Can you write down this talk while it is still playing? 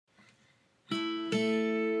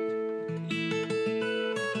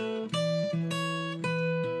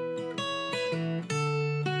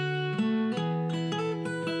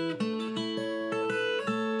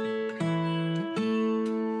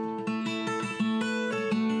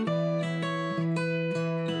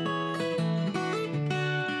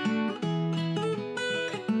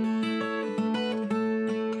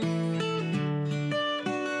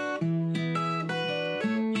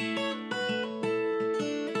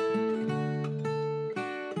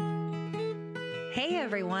Hey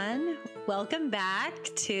everyone, welcome back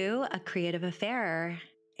to A Creative Affair.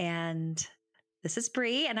 And this is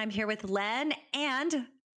Bree, and I'm here with Len, and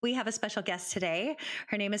we have a special guest today.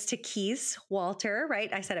 Her name is Takeyce Walter,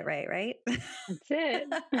 right? I said it right? That's it.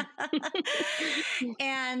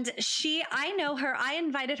 And I know her. I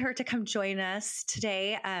invited her to come join us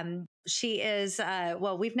today. She is,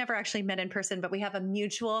 we've never actually met in person, but we have a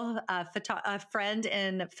mutual friend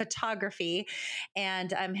in photography,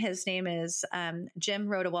 and his name is Jim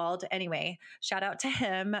Rodewald. Anyway, shout out to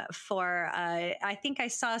him for, I think I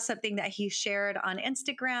saw something that he shared on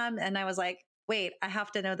Instagram, and I was like, wait, I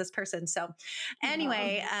have to know this person. So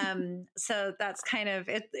anyway, so that's kind of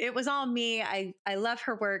it. It was all me. I love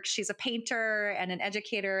her work. She's a painter and an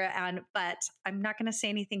educator, but I'm not going to say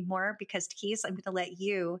anything more because Takeyce, I'm going to let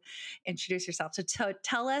you introduce yourself. So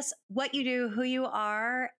tell us what you do, who you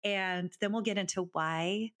are, and then we'll get into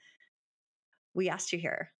why we asked you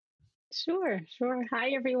here. Sure. Hi,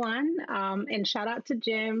 everyone. And shout out to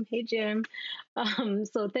Jim. Hey, Jim.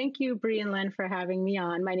 So thank you, Bree and Len, for having me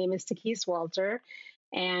on. My name is Takeyce Walter,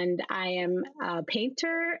 and I am a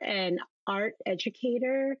painter, an art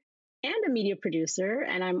educator, and a media producer.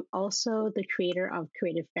 And I'm also the creator of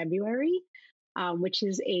Creative February, which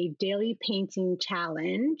is a daily painting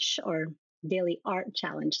challenge or daily art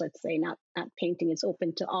challenge, let's say, not painting. It's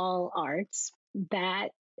open to all arts that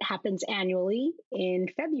happens annually in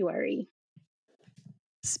February.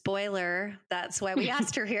 Spoiler, that's why we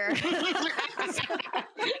asked her here.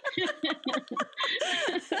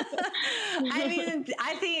 I mean,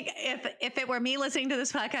 I think if it were me listening to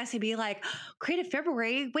this podcast, he'd be like, Creative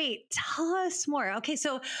February, wait, tell us more. Okay,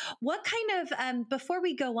 so what kind of, before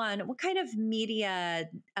we go on, what kind of media,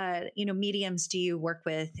 mediums do you work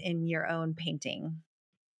with in your own painting?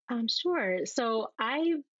 Sure. So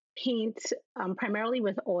I paint primarily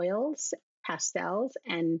with oils, pastels,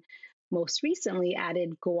 and most recently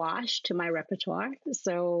added gouache to my repertoire.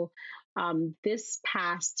 So this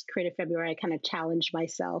past Creative February, I kind of challenged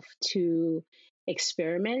myself to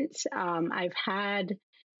experiment. I've had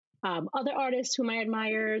other artists whom I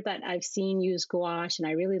admire that I've seen use gouache, and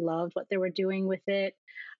I really loved what they were doing with it.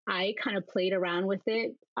 I kind of played around with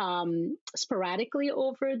it sporadically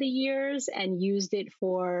over the years and used it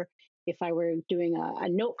for if I were doing a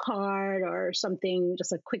note card or something,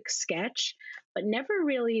 just a quick sketch, but never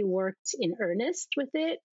really worked in earnest with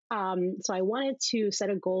it. So I wanted to set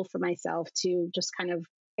a goal for myself to just kind of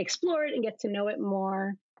explore it and get to know it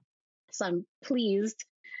more. So I'm pleased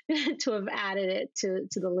to have added it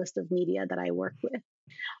to the list of media that I work with.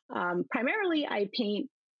 Primarily, I paint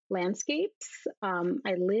landscapes.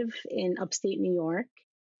 I live in upstate New York,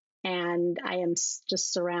 and I am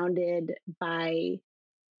just surrounded by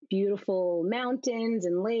beautiful mountains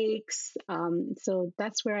and lakes. So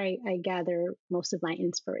that's where I gather most of my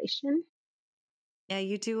inspiration. Yeah,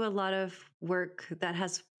 you do a lot of work that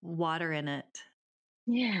has water in it.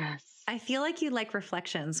 Yes. I feel like you like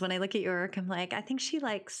reflections. When I look at your work, I'm like, I think she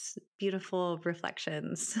likes beautiful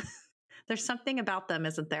reflections. There's something about them,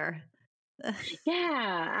 isn't there?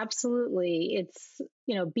 Yeah, absolutely. It's,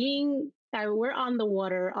 we're on the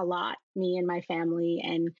water a lot, me and my family,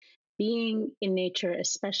 and being in nature,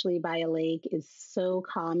 especially by a lake, is so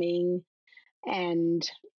calming and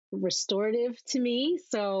restorative to me.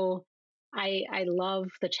 So I love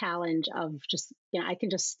the challenge of just, I can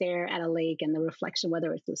just stare at a lake and the reflection,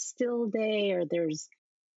 whether it's a still day or there's,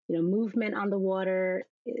 movement on the water,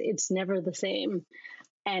 it's never the same.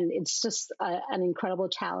 And it's just an incredible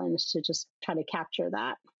challenge to just try to capture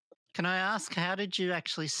that. Can I ask, how did you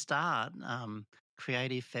actually start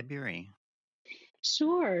Creative February?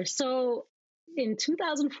 Sure. So in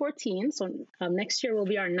 2014, so next year will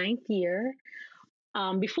be our 9th year.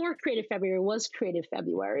 Before Creative February was Creative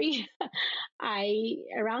February,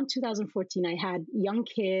 around 2014, I had young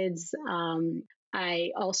kids.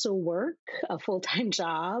 I also work a full-time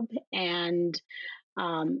job, and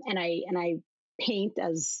I paint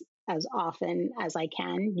as often as I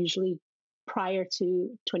can. Usually, prior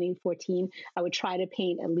to 2014, I would try to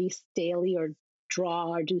paint at least daily or draw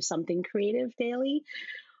or do something creative daily.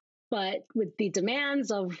 But with the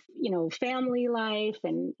demands of, family life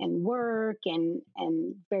and work and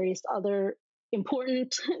various other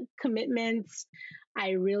important commitments,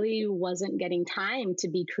 I really wasn't getting time to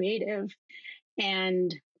be creative.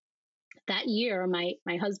 And that year, my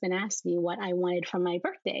husband asked me what I wanted for my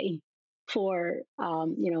birthday for,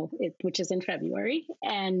 which is in February.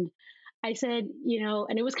 And I said,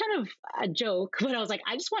 and it was kind of a joke, but I was like,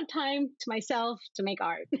 I just want time to myself to make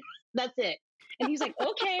art. That's it. And he's like,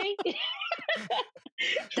 okay.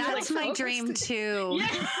 That's my dream too.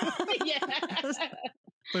 Yeah.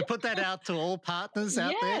 We put that out to all partners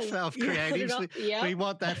out there Yes. of You put it creatives. on. Yep. We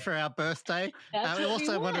want that for our birthday. That's We what we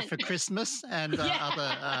also want it want. for Christmas and any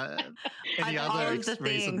On all other of the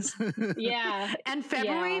reasons. Yeah. And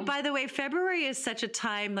February, Yeah. by the way, February is such a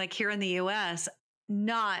time like here in the US,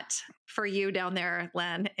 not for you down there,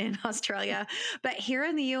 Len, in Australia, but here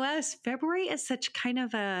in the US, February is such kind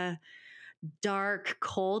of a dark,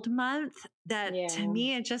 cold month that to Yeah.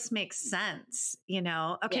 me, it just makes sense,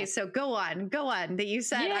 Okay, Yeah. so go on. That you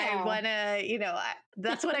said, I Yeah. want to,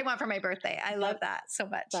 that's what I want for my birthday. I love that so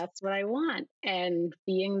much. That's what I want. And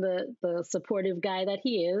being the supportive guy that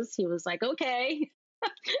he is, he was like, okay,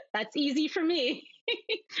 that's easy for me.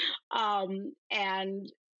 And I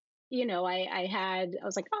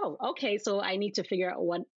was like, oh, okay, so I need to figure out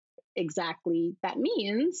what exactly that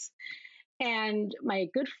means. And my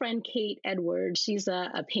good friend Kate Edwards, she's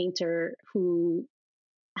a painter who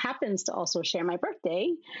happens to also share my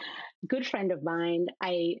birthday. Good friend of mine.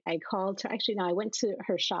 I called her. Actually, no, I went to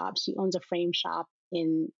her shop. She owns a frame shop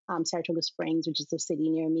in Saratoga Springs, which is a city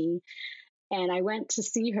near me. And I went to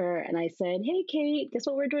see her, and I said, "Hey, Kate, guess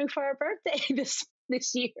what we're doing for our birthday this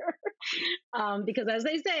year?" Because as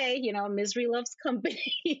they say, misery loves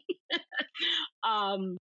company.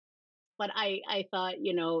 But I thought,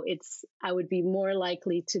 I would be more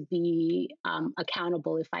likely to be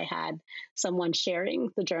accountable if I had someone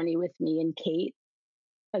sharing the journey with me. And Kate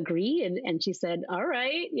agreed, and she said, all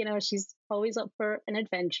right, she's always up for an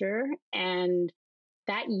adventure. And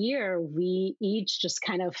that year, we each just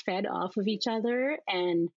kind of fed off of each other.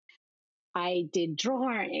 And I did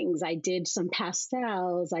drawings, I did some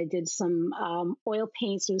pastels, I did some oil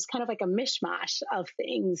paints. It was kind of like a mishmash of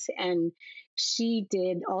things. And she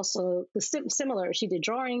did also similar. She did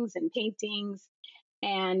drawings and paintings.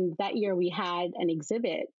 And that year we had an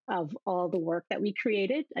exhibit of all the work that we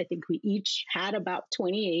created. I think we each had about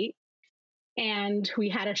 28. And we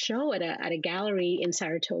had a show at a gallery in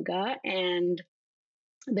Saratoga. And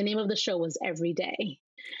the name of the show was Every Day.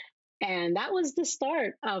 And that was the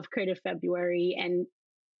start of Creative February. And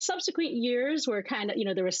subsequent years were kind of,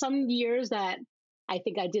 there were some years that I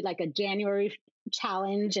think I did like a January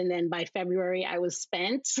challenge. And then by February, I was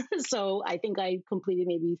spent. So I think I completed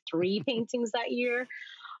maybe 3 paintings that year.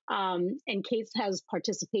 And Kate has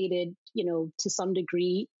participated, to some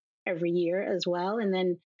degree every year as well. And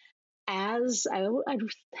then as I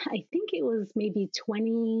think it was maybe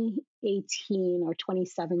 2018 or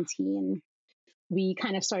 2017, we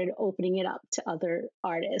kind of started opening it up to other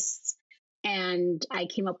artists. And I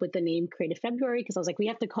came up with the name Creative February because I was like, we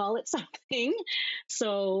have to call it something.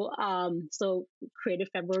 So Creative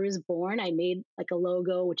February is born. I made like a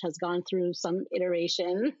logo, which has gone through some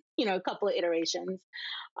iteration, a couple of iterations.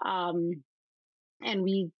 And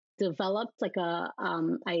we developed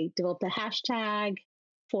I developed a hashtag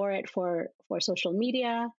for it for social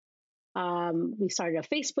media. We started a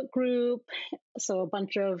Facebook group. So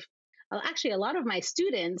a lot of my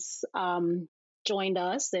students joined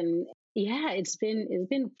us, and yeah, it's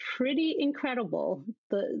been pretty incredible.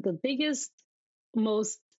 The biggest,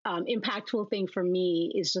 most impactful thing for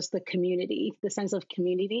me is just the community, the sense of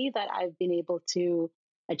community that I've been able to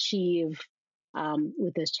achieve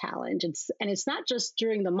with this challenge. It's not just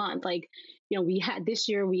during the month. Like, we had this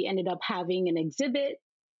year, we ended up having an exhibit.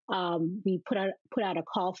 We put out a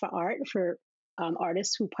call for art for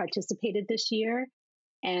artists who participated this year.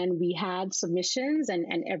 And we had submissions,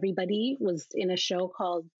 and everybody was in a show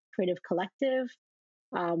called Creative Collective,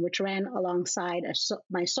 which ran alongside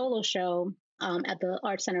my solo show at the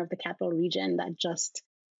Art Center of the Capital Region that just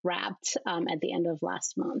wrapped at the end of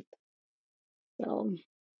last month. So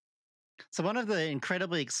one of the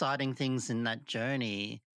incredibly exciting things in that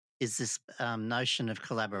journey is this notion of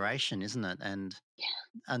collaboration, isn't it? And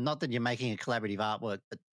not that you're making a collaborative artwork,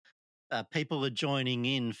 but people are joining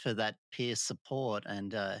in for that peer support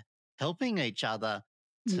and helping each other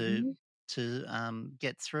to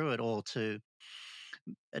get through it, or to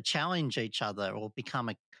challenge each other, or become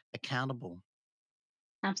accountable.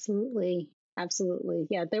 Absolutely.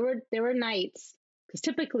 Yeah, there were nights, because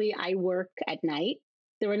typically I work at night.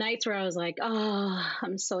 There were nights where I was like, oh,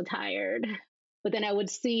 I'm so tired. But then I would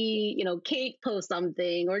see, Kate post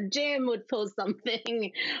something, or Jim would post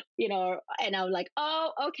something, and I was like,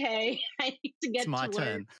 oh, okay, I need to get it's my to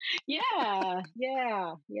turn. work. Yeah.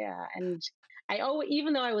 And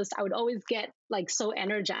even though I would always get like so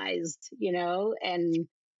energized, and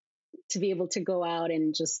to be able to go out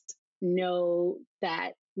and just know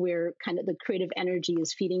that we're kind of, the creative energy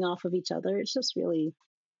is feeding off of each other. It's just really,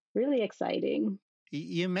 really exciting.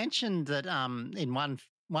 You mentioned that in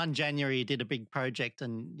one January you did a big project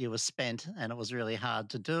and you were spent, and it was really hard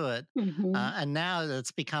to do it. Mm-hmm. And now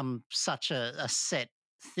it's become such a set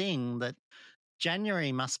thing that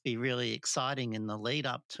January must be really exciting in the lead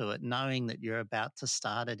up to it, knowing that you're about to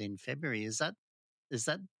start it in February. Is that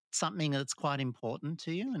something that's quite important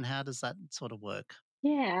to you, and how does that sort of work?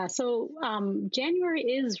 Yeah, so January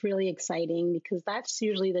is really exciting because that's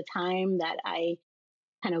usually the time that I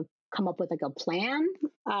kind of come up with like a plan.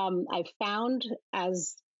 I've found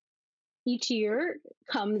as each year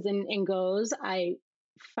comes and goes, I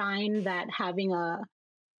find that having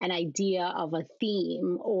an idea of a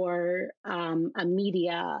theme or a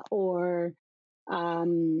media or a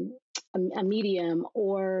medium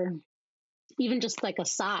or even just like a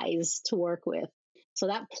size to work with. So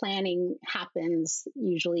that planning happens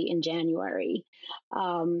usually in January.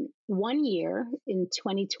 One year in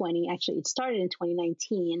 2020, actually, it started in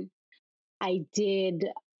 2019. I did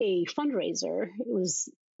a fundraiser.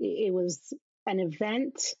 It was an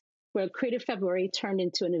event where Creative February turned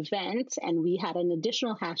into an event, and we had an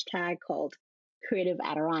additional hashtag called Creative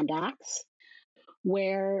Adirondacks,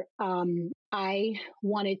 where I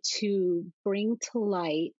wanted to bring to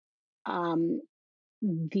light um,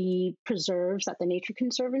 the preserves at the Nature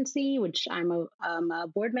Conservancy, which I'm a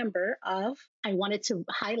board member of. I wanted to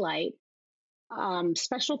highlight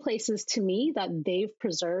special places to me that they've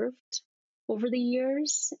preserved over the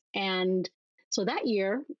years. And so that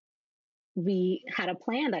year, we had a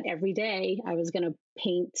plan that every day I was going to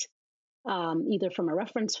paint either from a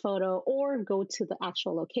reference photo or go to the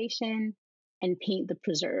actual location and paint the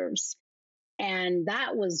preserves. And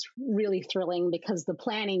that was really thrilling because the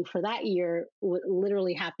planning for that year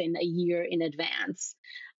literally happened a year in advance.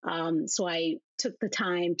 So I took the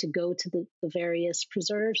time to go to the various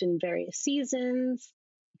preserves in various seasons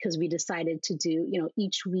because we decided to do,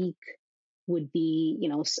 each week would be,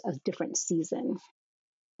 a different season.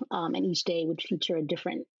 And each day would feature a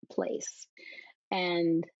different place.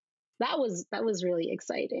 And that was really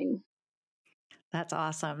exciting. That's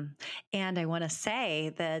awesome. And I want to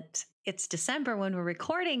say that it's December when we're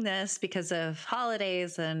recording this because of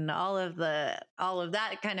holidays and all of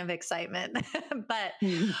that kind of excitement. But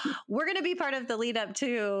we're going to be part of the lead up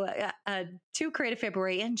to Creative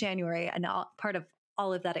February in January, and part of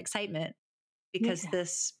all of that excitement because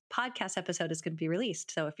this podcast episode is going to be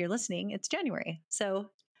released. So if you're listening, it's January. So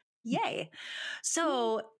yay.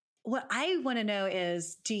 So what I want to know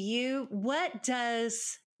is, what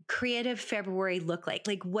does Creative February look like?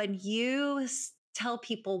 Like when you tell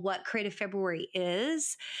people what Creative February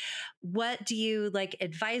is, what do you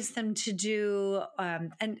advise them to do?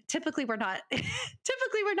 And typically we're not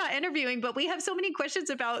interviewing, but we have so many questions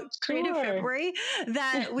about Creative February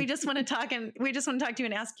that we just want to talk to you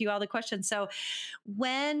and ask you all the questions. So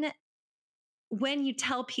when you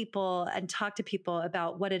tell people and talk to people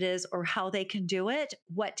about what it is or how they can do it,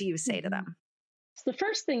 what do you say to them? So the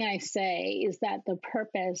first thing I say is that the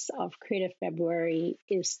purpose of Creative February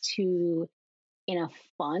is to, in a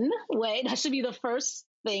fun way, that should be the first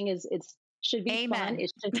thing, is it should be Amen. fun.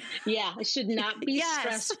 It should not be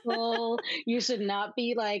stressful. You should not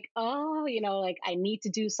be like, I need to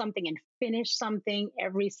do something and finish something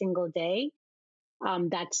every single day.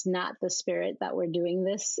 That's not the spirit that we're doing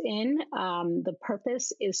this in. The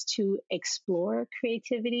purpose is to explore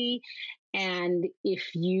creativity. And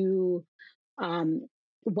if you,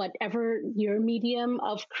 whatever your medium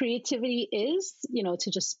of creativity is,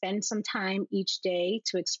 to just spend some time each day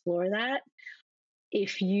to explore that.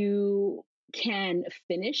 If you can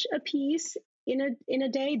finish a piece in a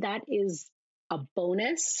day, that is a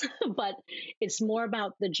bonus, but it's more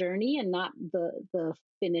about the journey and not the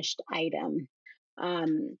finished item.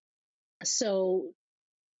 So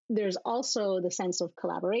there's also the sense of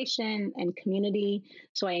collaboration and community.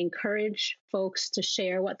 So I encourage folks to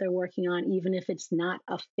share what they're working on, even if it's not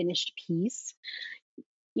a finished piece.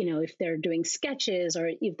 If they're doing sketches or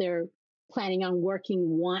if they're planning on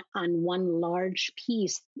working on one large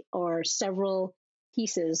piece or several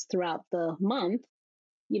pieces throughout the month,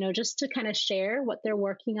 just to kind of share what they're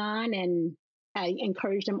working on. And I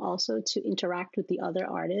encourage them also to interact with the other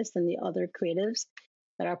artists and the other creatives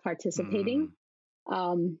that are participating.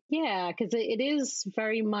 Because it is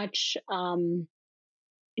very much, from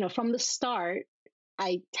the start,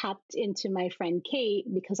 I tapped into my friend Kate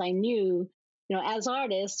because I knew, as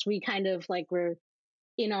artists, we kind of we're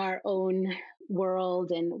in our own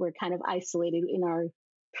world and we're kind of isolated in our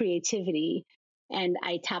creativity. And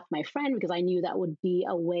I tapped my friend because I knew that would be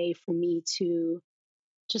a way for me to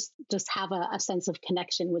just have a sense of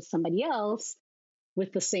connection with somebody else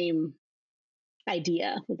with the same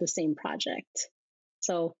idea, with the same project.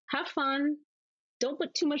 So have fun. Don't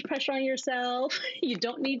put too much pressure on yourself. You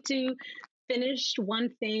don't need to finish one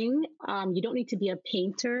thing. You don't need to be a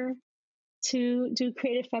painter to do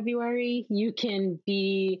Creative February. You can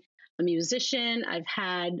be a musician. I've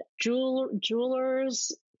had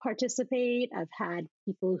jewelers participate. I've had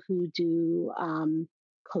people who do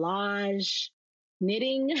collage,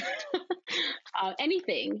 knitting,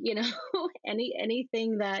 anything,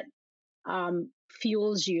 anything that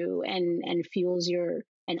fuels you and fuels your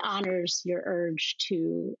and honors your urge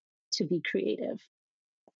to be creative.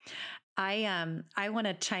 I want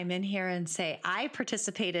to chime in here and say I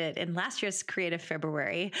participated in last year's Creative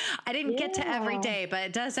February. I didn't get to every day,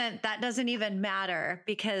 but that doesn't even matter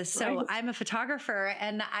because I'm a photographer,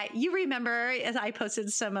 and you remember as I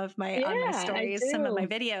posted some of my on my stories, some of my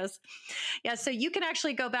videos. Yeah, so you can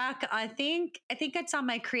actually go back. I think it's on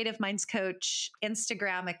my Creative Minds Coach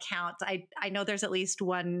Instagram account. I know there's at least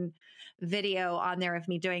one video on there of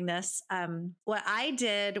me doing this. What I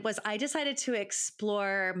did was I decided to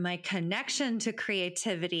explore my connection to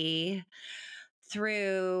creativity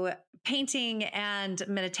through painting and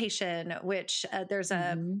meditation, which there's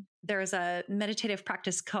a meditative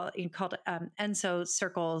practice called Enso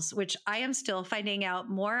circles, which I am still finding out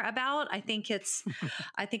more about. I think it's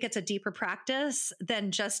a deeper practice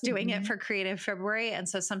than just doing it for Creative February. And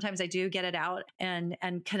so sometimes I do get it out and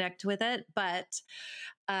connect with it. But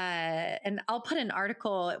and I'll put an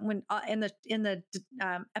article in the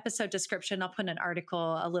episode description. I'll put an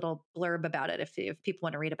article, a little blurb about it if people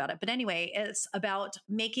want to read about it. But anyway, it's about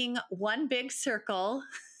making one big circle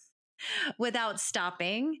without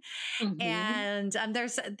stopping. And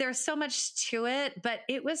there's so much to it, but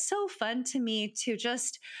it was so fun to me to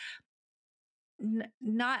just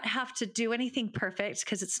not have to do anything perfect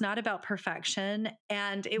because it's not about perfection.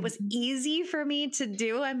 And it was easy for me to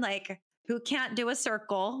do. I'm like, who can't do a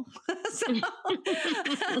circle?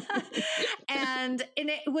 And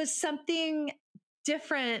it was something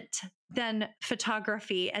different than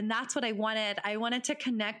photography. And that's what I wanted. I wanted to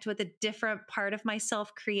connect with a different part of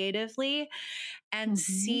myself creatively and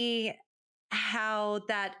see how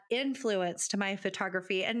that influenced my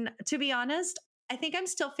photography. And to be honest, I think I'm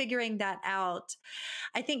still figuring that out.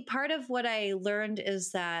 I think part of what I learned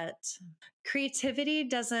is that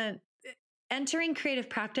entering creative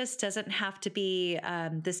practice doesn't have to be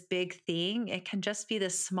this big thing. It can just be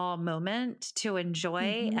this small moment to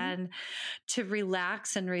enjoy and to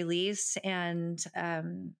relax and release and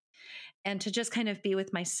to just kind of be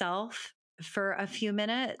with myself for a few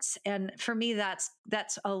minutes. And for me, that's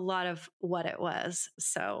a lot of what it was.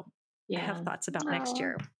 So I have thoughts about next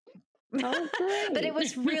year. Oh, but it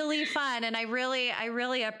was really fun, and I really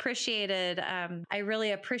appreciated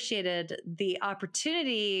the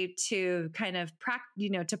opportunity to kind of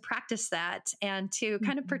practice that and to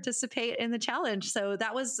kind of participate in the challenge. So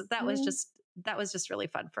that was just really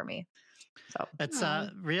fun for me. So it's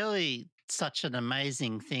really such an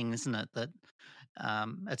amazing thing, isn't it? That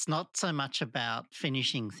it's not so much about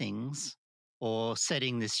finishing things or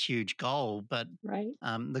setting this huge goal, but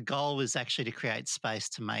the goal is actually to create space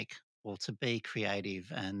to make or to be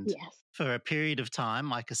creative. And for a period of time,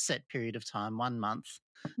 like a set period of time, 1 month,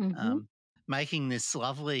 making this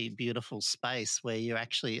lovely, beautiful space where you're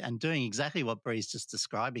actually and doing exactly what Bree's just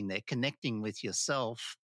describing there, connecting with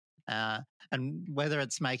yourself. And whether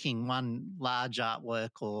it's making one large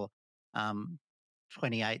artwork or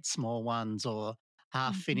 28 small ones or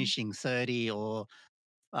half finishing 30 or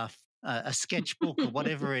a sketchbook or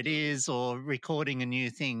whatever it is, or recording a new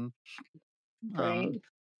thing.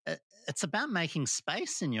 It's about making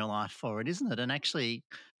space in your life for it, isn't it? And actually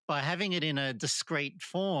by having it in a discrete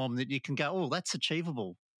form that you can go, oh, that's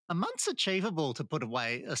achievable. A month's achievable to put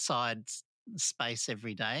aside space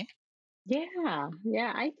every day. Yeah,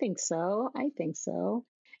 I think so.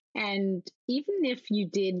 And even if you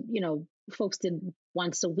did, folks did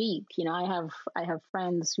once a week, I have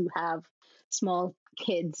friends who have small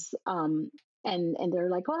kids, and they're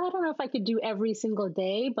like, well, I don't know if I could do every single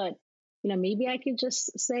day, but maybe I could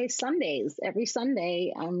just say Sundays. Every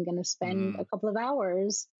Sunday, I'm going to spend a couple of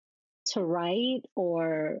hours to write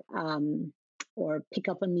or pick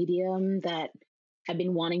up a medium that I've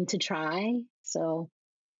been wanting to try. So,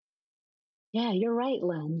 yeah, you're right,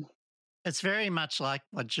 Len. It's very much like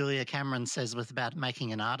what Julia Cameron says about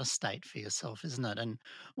making an artist state for yourself, isn't it? And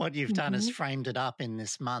what you've done is framed it up in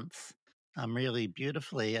this month really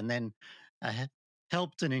beautifully, and then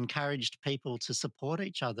helped and encouraged people to support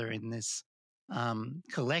each other in this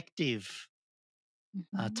collective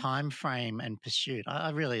time frame and pursuit.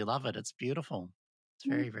 I really love it. It's beautiful. It's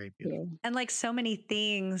very, very beautiful. And like so many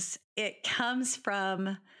things, it comes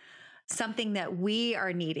from something that we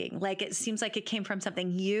are needing. Like it seems like it came from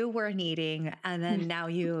something you were needing, and then now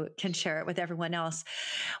you can share it with everyone else.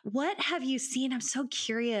 What have you seen? I'm so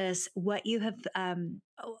curious what you have,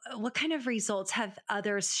 what kind of results have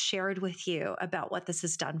others shared with you about what this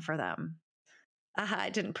has done for them? I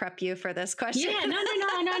didn't prep you for this question. Yeah, no.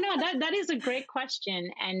 That is a great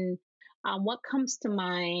question. And what comes to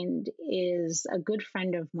mind is a good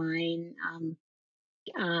friend of mine,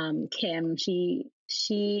 Kim.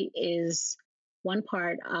 She is one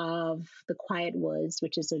part of the Quiet Woods,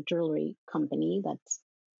 which is a jewelry company that's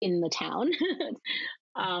in the town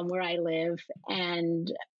where I live.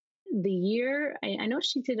 And the year, I know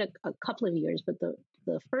she did a couple of years, but the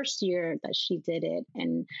first year that she did it,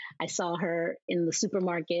 and I saw her in the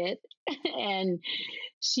supermarket, and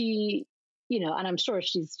she, and I'm sure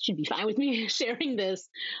she'd be fine with me sharing this,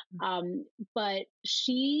 but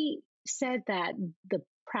she said that the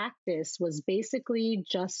practice was basically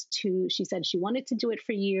she said she wanted to do it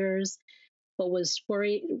for years, but was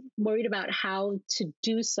worried about how to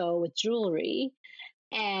do so with jewelry.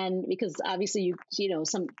 And because obviously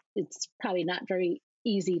it's probably not very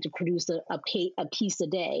easy to produce a piece a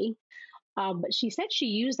day. But she said she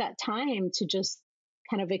used that time to just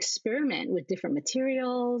kind of experiment with different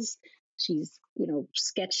materials. She's,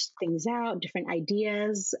 sketched things out, different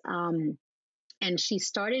ideas. And she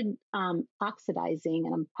started oxidizing,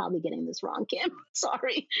 and I'm probably getting this wrong, Kim.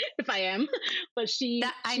 Sorry if I am, but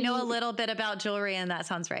I know a little bit about jewelry, and that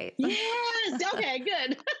sounds right. Yes. Okay,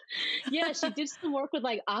 good. Yeah, she did some work with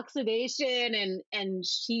like oxidation, and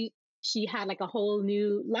she had like a whole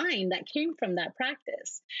new line that came from that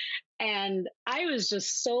practice. And I was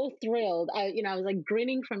just so thrilled. I was like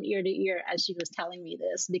grinning from ear to ear as she was telling me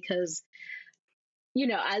this, because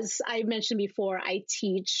as I mentioned before, I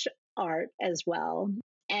teach art as well.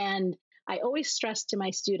 And I always stress to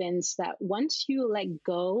my students that once you let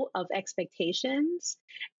go of expectations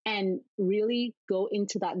and really go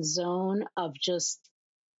into that zone of just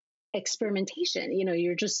experimentation,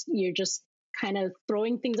 you're just kind of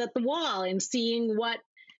throwing things at the wall and seeing what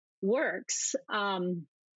works.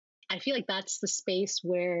 I feel like that's the space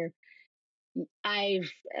where I've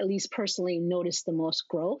at least personally noticed the most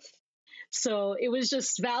growth. So it was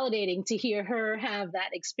just validating to hear her have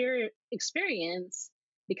that experience,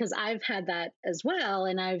 because I've had that as well.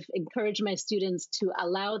 And I've encouraged my students to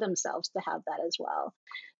allow themselves to have that as well.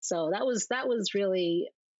 So that was really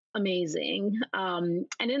amazing. And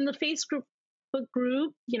in the Facebook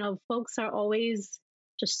group, folks are always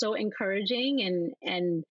just so encouraging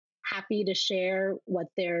and happy to share what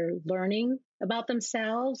they're learning about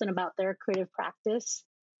themselves and about their creative practice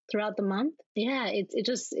throughout the month. Yeah,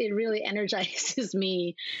 it really energizes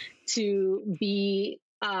me to be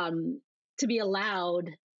allowed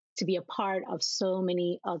to be a part of so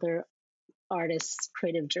many other artists'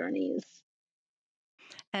 creative journeys.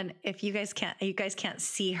 And if you guys can't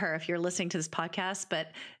see her if you're listening to this podcast,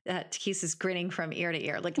 but Takeyce is grinning from ear to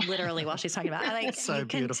ear, like literally while she's talking about it. Like, so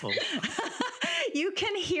beautiful. You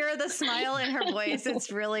can hear the smile in her voice.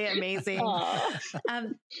 It's really amazing.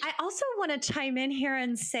 I also want to chime in here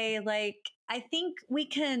and say, like, I think we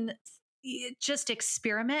can just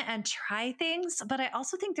experiment and try things, but I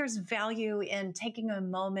also think there's value in taking a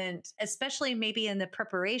moment, especially maybe in the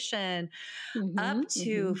preparation up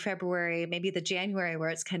to February, maybe the January, where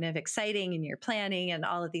it's kind of exciting and you're planning and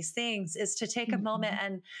all of these things, is to take a moment.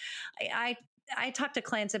 And I talk to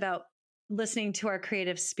clients about listening to our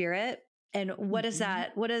creative spirit. And what is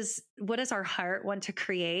that? What does our heart want to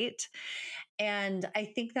create? And I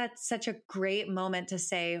think that's such a great moment to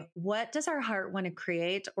say, what does our heart want to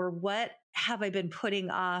create? Or what have I been putting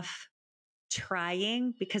off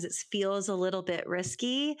trying because it feels a little bit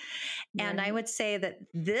risky? Right. And I would say that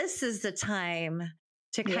this is the time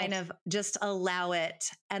to kind of just allow it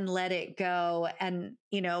and let it go, and,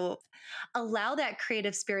 allow that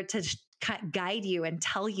creative spirit to guide you and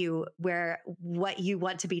tell you what you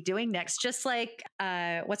want to be doing next. Just like,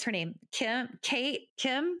 what's her name? Kim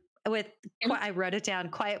with, I wrote it down,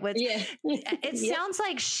 Quiet Woods. Yeah. It sounds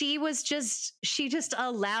like she just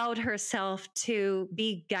allowed herself to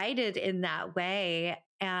be guided in that way.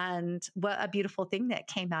 And what a beautiful thing that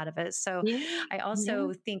came out of it. So I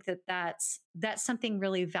also think that that's something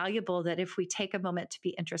really valuable, that if we take a moment to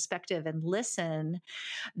be introspective and listen,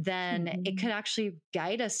 then it could actually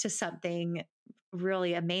guide us to something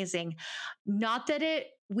really amazing. Not that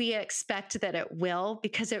we expect that it will,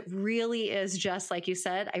 because it really is just like you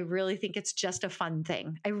said. I really think it's just a fun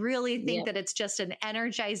thing. I really think that it's just an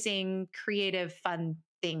energizing, creative, fun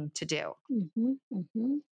thing to do.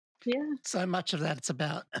 Yeah. So much of that, it's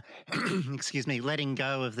about, excuse me, letting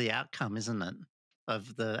go of the outcome, isn't it?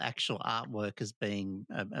 of the actual artwork as being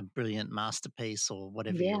a brilliant masterpiece or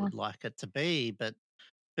whatever you Yeah. would like it to be, but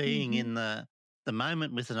being in the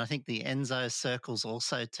moment with it. I think the Enzo circles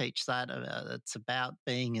also teach that. It's about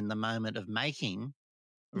being in the moment of making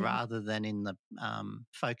rather than in the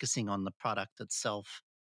focusing on the product itself.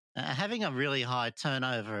 Having a really high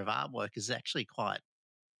turnover of artwork is actually quite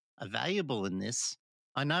valuable in this.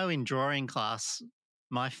 I know in drawing class,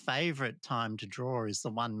 my favorite time to draw is the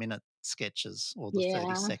 1 minute sketches or the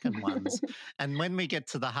 30-second ones. And when we get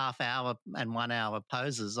to the half hour and 1 hour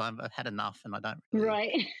poses, I've had enough and I don't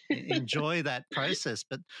really enjoy that process.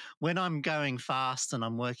 But when I'm going fast and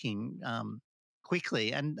I'm working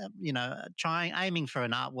quickly and, aiming for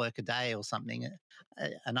an artwork a day or something,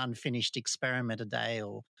 an unfinished experiment a day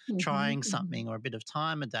or trying something or a bit of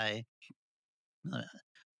time a day,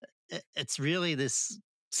 it's really this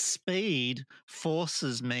speed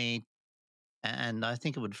forces me, and I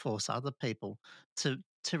think it would force other people to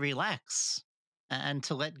relax and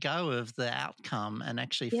to let go of the outcome and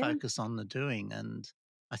actually focus on the doing. And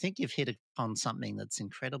I think you've hit upon something that's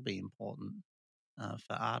incredibly important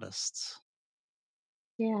for artists.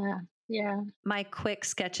 Yeah. Yeah. My quick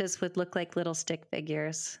sketches would look like little stick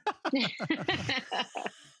figures.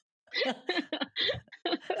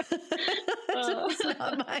 It's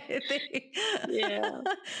not my thing. Yeah.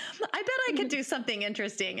 I bet I could do something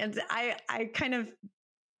interesting. And I kind of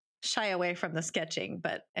shy away from the sketching,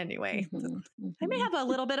 but anyway, I may have a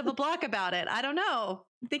little bit of a block about it. I don't know.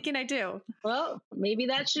 I'm thinking I do. Well, maybe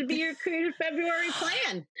that should be your Creative February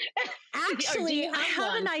plan. Actually, I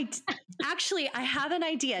have an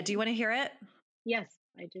idea. Do you want to hear it? Yes,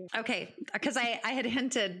 I do. Okay, because I had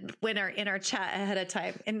hinted in our chat ahead of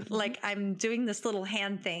time, and like I'm doing this little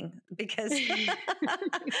hand thing because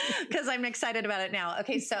I'm excited about it now.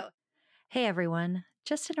 Okay, so hey everyone,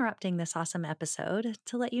 just interrupting this awesome episode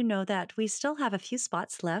to let you know that we still have a few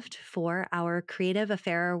spots left for our Creative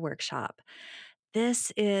Affair workshop.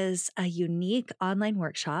 This is a unique online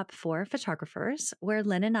workshop for photographers where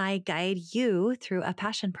Lynn and I guide you through a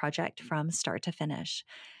passion project from start to finish.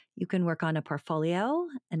 You can work on a portfolio,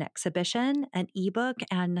 an exhibition, an ebook,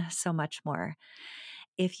 and so much more.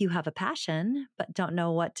 If you have a passion but don't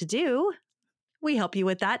know what to do, we help you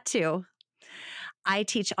with that too. I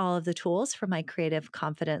teach all of the tools for my Creative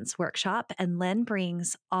Confidence workshop, and Lynn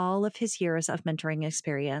brings all of his years of mentoring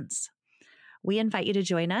experience. We invite you to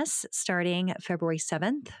join us starting February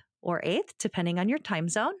 7th or 8th, depending on your time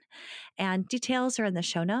zone. And details are in the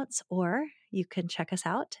show notes, or you can check us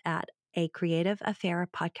out at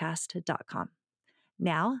acreativeaffairpodcast.com.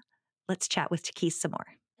 Now, let's chat with Takeyce some more.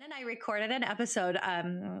 And I recorded an episode.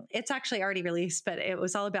 It's actually already released, but it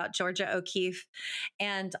was all about Georgia O'Keeffe.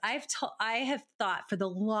 And I have thought for the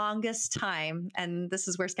longest time, and this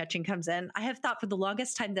is where sketching comes in. I have thought for the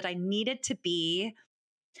longest time that I needed to be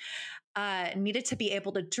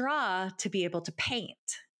able to draw to be able to paint.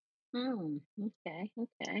 Okay.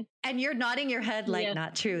 And you're nodding your head like,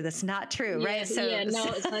 not true. That's not true, right? So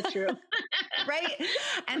no, it's not true. Right.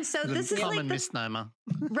 And so It's this a is common like misnomer.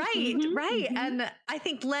 Right. And I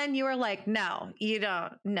think, Len, you were like, no, you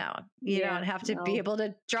don't. No, you don't have to be able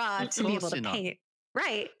to draw to be able to paint.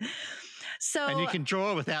 Right. So, and you can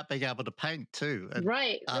draw without being able to paint too. And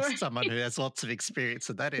ask someone who has lots of experience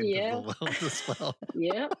at that end of the world as well.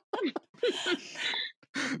 Yep.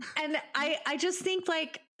 And I just think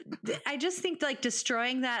like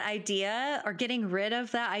destroying that idea or getting rid of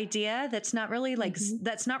that idea that's not really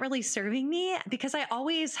that's not really serving me, because I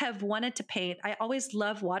always have wanted to paint. I always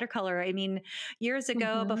love watercolor. I mean, years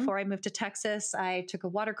ago, before I moved to Texas, I took a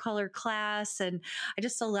watercolor class and I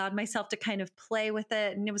just allowed myself to kind of play with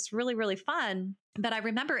it. And it was really, really fun. But I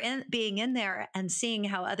remember being in there and seeing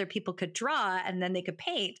how other people could draw and then they could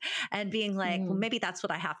paint and being like, well, maybe that's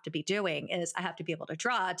what I have to be doing, is I have to be able to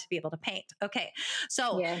draw to be able to paint. Okay.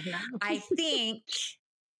 So I think,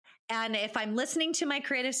 and if I'm listening to my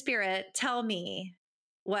creative spirit tell me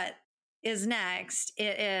what is next,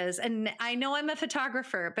 it is, and I know I'm a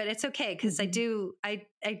photographer, but it's okay because I do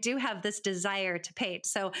have this desire to paint.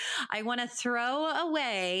 So I want to throw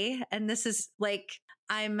away, and this is like,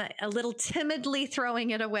 I'm a little timidly throwing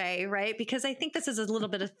it away, right? Because I think this is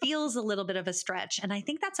feels a little bit of a stretch, and I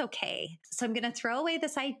think that's okay. So I'm going to throw away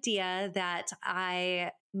this idea that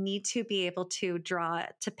I need to be able to draw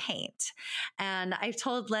to paint. And I've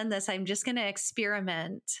told Len this, I'm just going to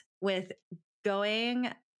experiment with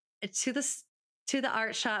going to the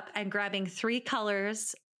art shop and grabbing 3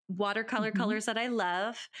 colors, watercolor Mm-hmm. colors that I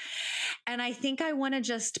love. And I think I want to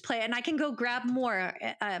just play, and I can go grab more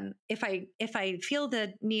if I feel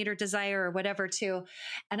the need or desire or whatever too.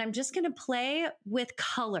 And I'm just going to play with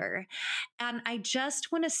color, and I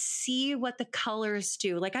just want to see what the colors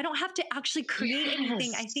do. Like, I don't have to actually create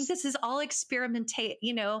anything. I think Yes. this is all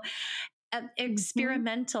Mm-hmm.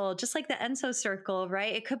 experimental, just like the Enso circle,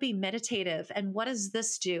 right? It could be meditative. And what does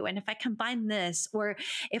this do? And if I combine this, or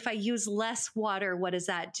if I use less water, what does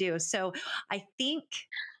that do? So I think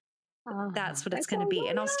that's what That it's going to sounds be.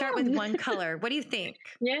 And I'll start with so one color. What do you think?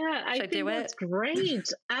 Yeah, I Should I do think it? that's great.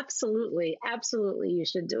 Absolutely. Absolutely. You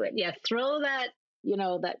should do it. Yeah. Throw that,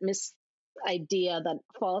 that idea, that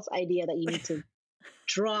false idea that you need to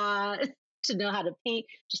draw to know how to paint.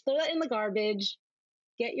 Just throw that in the garbage,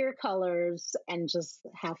 get your colors, and just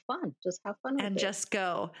have fun. Just have fun with And it. just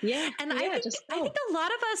go. Yeah. And Yeah. Just I go. think a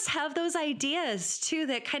lot of us have those ideas too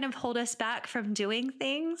that kind of hold us back from doing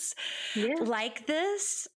things Yeah. like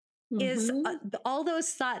this. Is Mm-hmm. all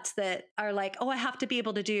those thoughts that are like, oh, I have to be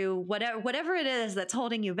able to do whatever it is that's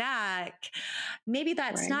holding you back. Maybe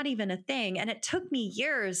that's Right. not even a thing. And it took me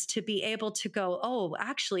years to be able to go, oh,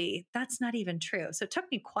 actually, that's not even true. So it took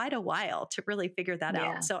me quite a while to really figure that Yeah.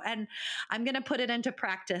 out. So, and I'm going to put it into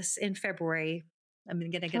practice in February. I'm going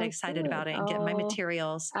to get Oh, excited good. about it and get my Oh,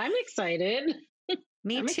 materials. I'm excited.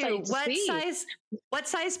 Me I'm too. excited to see. What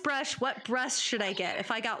size brush, what brush should I get? If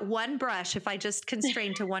I got one brush, if I just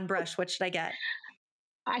constrained to one brush, what should I get?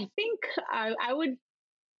 I think I would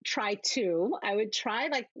try two. I would try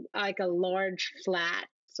like a large flat,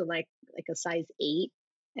 so like a size 8.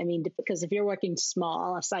 I mean, because if you're working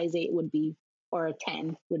small, a size 8 would be, or a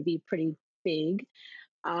 10 would be pretty big.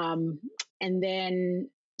 Um, and then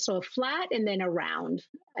so a flat and then a round.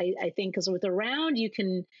 I think because with a round you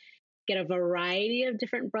can get a variety of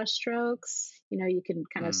different brush strokes. You can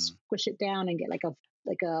kind of Mm. squish it down and get like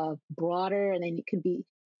a broader, and then it could be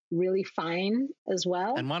really fine as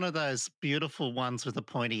well. And one of those beautiful ones with a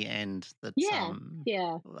pointy end that's Yeah,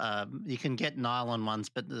 yeah. you can get nylon ones,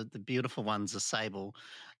 but the beautiful ones are sable.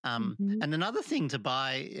 Hmm. And another thing to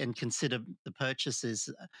buy and consider the purchase is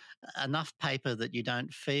enough paper that you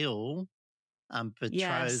don't feel betrothed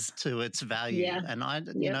Yes. to its value. Yeah. And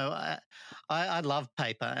Yep. I love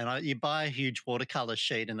paper, and you buy a huge watercolor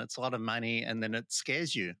sheet, and it's a lot of money, and then it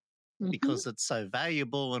scares you Hmm. because it's so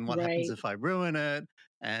valuable. And what happens Right. if I ruin it?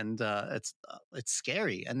 And it's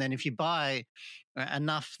scary. And then if you buy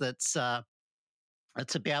enough that's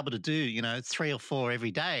to be able to do 3 or 4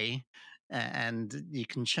 every day, and you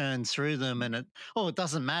can churn through them, and it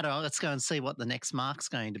doesn't matter, let's go and see what the next mark's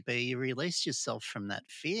going to be. You release yourself from that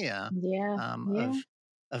fear Yeah. Yeah.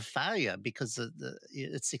 of failure, because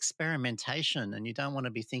it's experimentation, and you don't want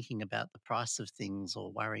to be thinking about the price of things or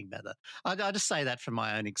worrying about it. I just say that from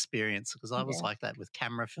my own experience, because I was Yeah. like that with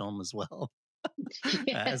camera film as well.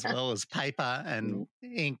 As Yeah. well as paper Yeah. and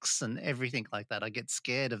inks and everything like that. I get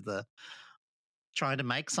scared of the trying to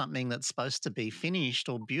make something that's supposed to be finished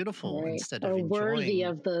or beautiful Right. instead of Or worthy enjoying.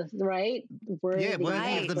 of the right. Yeah, Worthy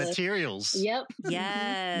worthy of of the Right. the. materials. Yep. Hmm.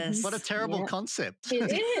 Hmm. What a Yes. terrible Yep. concept.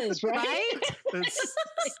 It is right. Right? It's,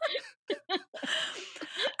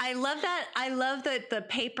 I love that. I love the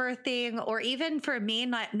paper thing, or even for me,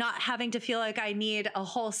 not having to feel like I need a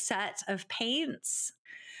whole set of paints,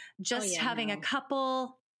 Oh just yeah. having a No.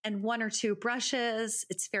 couple and one or two brushes.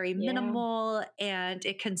 It's very Yeah. minimal, and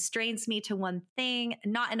it constrains me to one thing,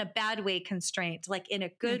 not in a bad way constraint, like in a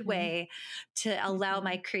good Hmm. way, to allow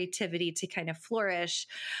my Hmm. creativity to kind of flourish.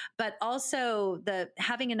 But also the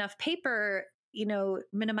having enough paper,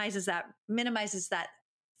 minimizes that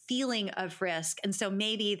feeling of risk. And so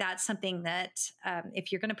maybe that's something that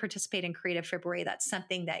if you're going to participate in Creative February, that's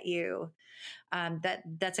something that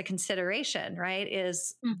that's a consideration, right?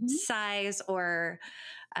 Is Hmm. size, or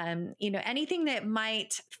anything that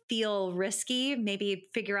might feel risky. Maybe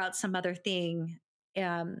figure out some other thing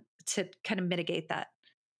to kind of mitigate that.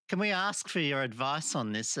 can we ask for your advice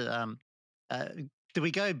on this? Uh, do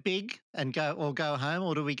we go big and go home,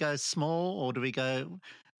 or do we go small, or do we go?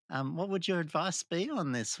 What would your advice be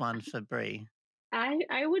on this one for Bree?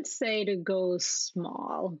 I would say to go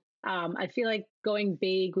small. I feel like going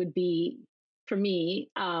big would be, for me,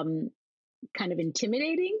 kind of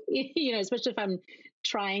intimidating, especially if I'm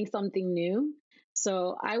trying something new.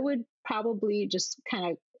 So I would probably just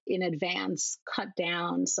kind of in advance cut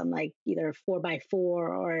down some, like either 4x4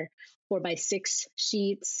 or 4x6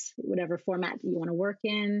 sheets, whatever format you want to work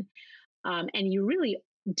in. And you really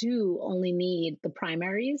do only need the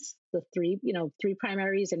primaries, the three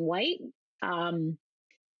primaries in white. Um,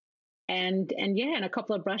 and yeah, and a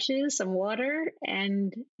couple of brushes, some water,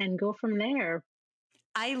 and go from there.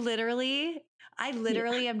 I literally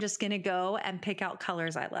am just going to go and pick out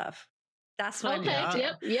colors I love. That's what I'm going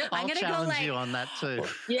to do. Yep. I'm going to go like you on that too.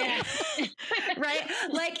 Yeah. right.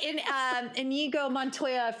 Like in Inigo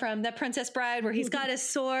Montoya from The Princess Bride, where he's got his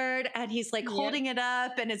sword and he's like holding it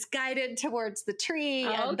up and it's guided towards the tree.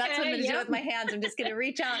 And that's what I'm going to do with my hands. I'm just going to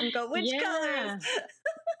reach out and go, which colors?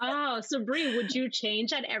 Oh, so Brie, would you change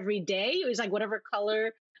that every day? It was like whatever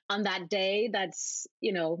color on that day that's,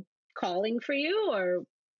 calling for you, or?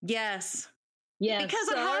 Yes. Yes. Because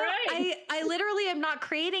I literally am not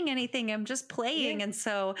creating anything. I'm just playing. Yeah. And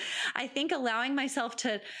so I think allowing myself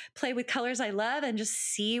to play with colors I love and just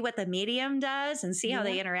see what the medium does and see how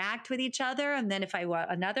they interact with each other. And then if I want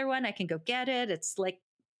another one, I can go get it. It's like,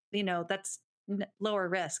 that's lower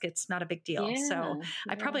risk. It's not a big deal. Yeah. So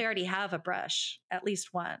I probably already have a brush, at least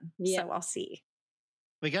one. Yeah. So I'll see.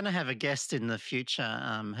 We're going to have a guest in the future.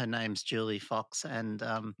 Her name's Julie Fox, and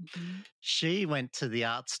she went to the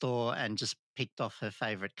art store and just picked off her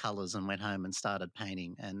favorite colors and went home and started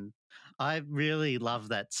painting. And I really love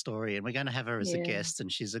that story. And we're going to have her as a guest,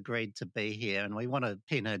 and she's agreed to be here. And we want to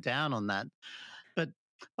pin her down on that. But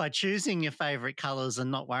by choosing your favorite colors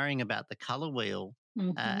and not worrying about the color wheel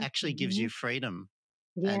actually gives you freedom.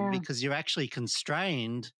 Yeah. And because you're actually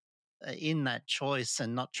constrained in that choice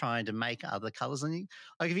and not trying to make other colors. And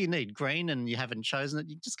like if you need green and you haven't chosen it,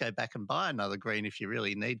 you just go back and buy another green if you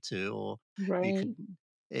really need to, or you could,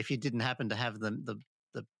 if you didn't happen to have the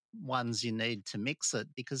ones you need to mix it,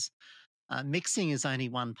 because mixing is only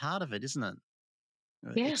one part of it, isn't it?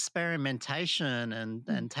 Yeah. Experimentation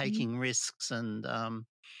and taking risks and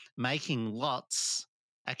making lots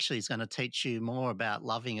actually is going to teach you more about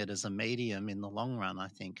loving it as a medium in the long run, I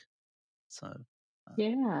think. So.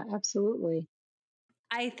 Yeah, absolutely.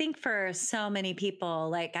 I think for so many people,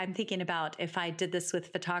 like I'm thinking about if I did this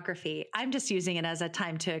with photography, I'm just using it as a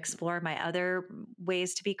time to explore my other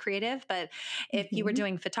ways to be creative. But if you were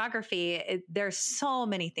doing photography, there's so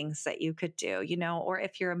many things that you could do, or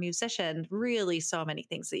if you're a musician, really so many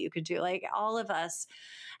things that you could do. Like all of us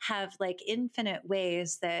have like infinite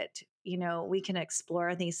ways that, we can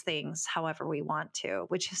explore these things however we want to,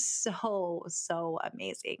 which is so, so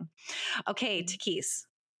amazing. Okay, Takeyce.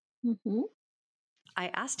 I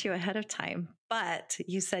asked you ahead of time, but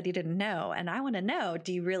you said you didn't know. And I want to know,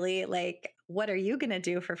 do you really what are you going to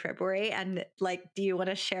do for February? And do you want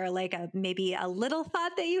to share maybe a little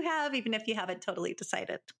thought that you have, even if you haven't totally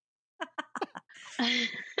decided?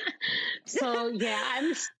 So yeah,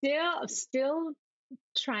 I'm still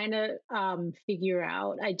trying to figure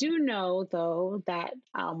out. I do know though that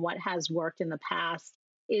what has worked in the past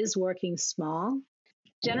is working small.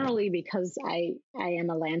 Generally, because I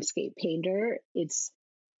am a landscape painter, it's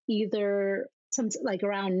either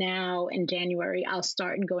around now in January, I'll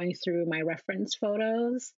start going through my reference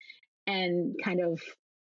photos and kind of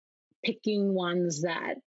picking ones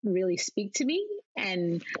that really speak to me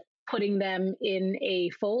and putting them in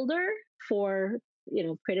a folder for,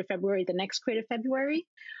 Creative February, the next Creative February.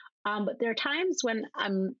 But there are times when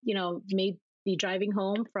I'm, may be driving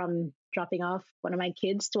home from dropping off one of my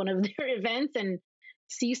kids to one of their events and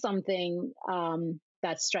see something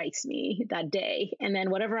that strikes me that day. And then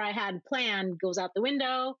whatever I had planned goes out the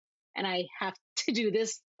window and I have to do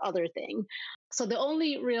this other thing. So the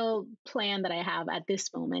only real plan that I have at this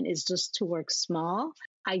moment is just to work small.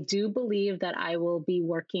 I do believe that I will be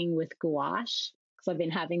working with gouache because I've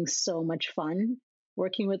been having so much fun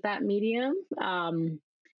working with that medium.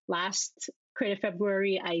 Last Creative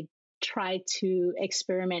February, I tried to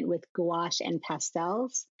experiment with gouache and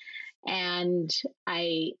pastels. And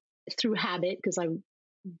I, through habit, because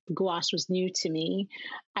gouache was new to me,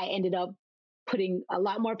 I ended up putting a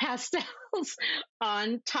lot more pastels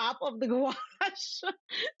on top of the gouache.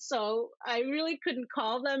 So I really couldn't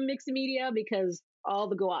call them mixed media because all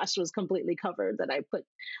the gouache was completely covered that I put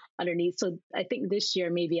underneath. So I think this year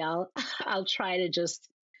maybe I'll try to just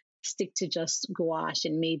stick to just gouache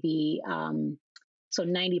and maybe so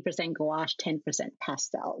 90% gouache, 10%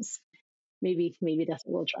 pastels. Maybe that's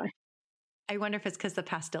what we'll try. I wonder if it's because the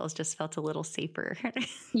pastels just felt a little safer.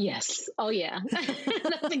 Yes. Oh, yeah.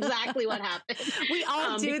 That's exactly what happened. We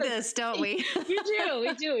all do this, don't we? We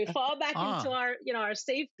do. We fall back into our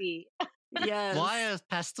safety. Yes. Why are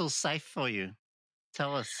pastels safe for you?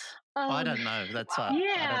 Tell us. I don't know. That's I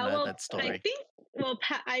don't know that story. I think.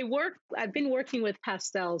 I've been working with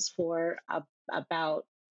pastels for about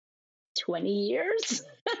 20 years.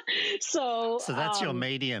 So that's your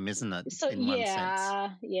medium, isn't it? So in one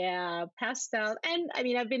sense. Yeah, pastel. And I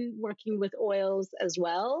mean, I've been working with oils as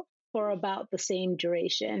well for about the same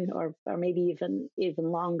duration or maybe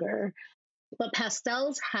even longer. But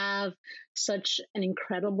pastels have such an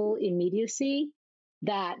incredible immediacy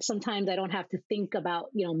that sometimes I don't have to think about,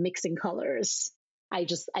 mixing colors. I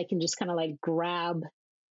can just kind of like grab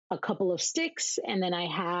a couple of sticks, and then I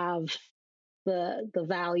have the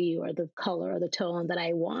value or the color or the tone that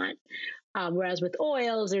I want. Whereas with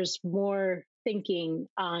oils, there's more thinking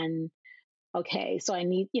on, okay, so I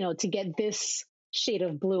need, to get this shade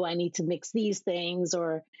of blue, I need to mix these things,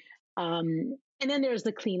 or and then there's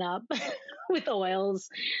the cleanup with oils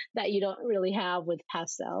that you don't really have with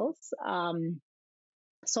pastels.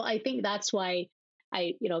 So I think that's why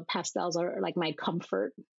pastels are like my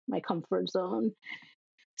comfort zone.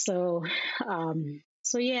 So,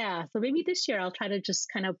 so yeah, so maybe this year I'll try to just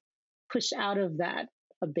kind of push out of that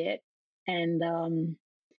a bit, and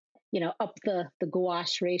up the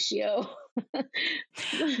gouache ratio.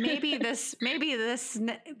 Maybe this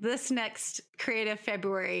next Creative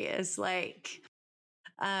February is like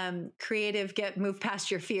creative move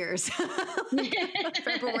past your fears.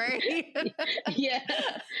 February. Yeah.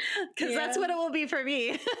 Because that's what it will be for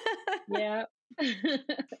me. Yeah.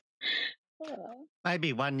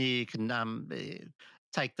 Maybe one year you can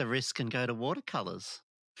take the risk and go to watercolors.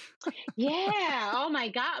 Yeah. Oh my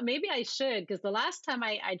God. Maybe I should, because the last time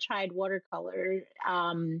I tried watercolor,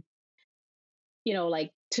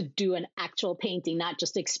 like to do an actual painting, not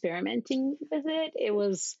just experimenting with it, it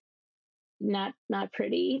was not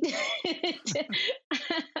pretty.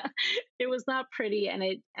 It was not pretty, and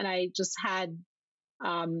I just had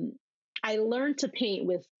I learned to paint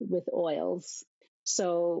with oils.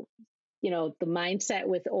 So, the mindset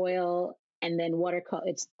with oil and then watercolor,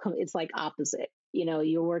 it's like opposite.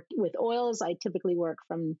 You work with oils, I typically work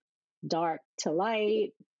from dark to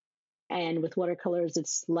light, and with watercolors,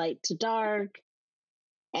 it's light to dark.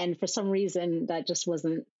 And for some reason, that just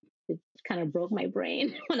wasn't, it kind of broke my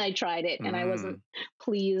brain when I tried it, and I wasn't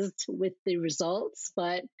pleased with the results.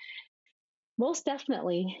 But most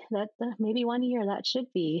definitely, that maybe one year that should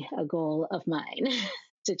be a goal of mine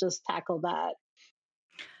to just tackle that.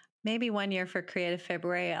 Maybe one year for Creative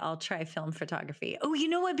February, I'll try film photography. Oh, you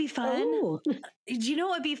know what'd be fun? Oh. Do you know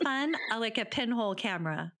what'd be fun? Like a pinhole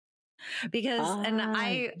camera. Because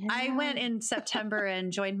I went in September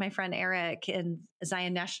and joined my friend Eric in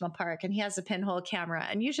Zion National Park, and he has a pinhole camera,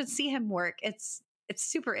 and you should see him work. It's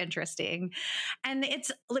super interesting. And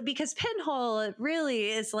it's because pinhole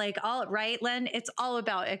really is like all right, Len, it's all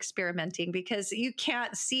about experimenting, because you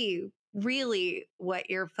can't see really what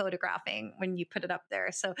you're photographing when you put it up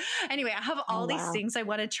there. So anyway, I have all these things I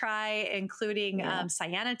want to try, including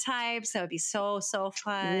cyanotypes. That would be so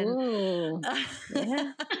fun. Ooh,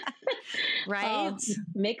 yeah. Right?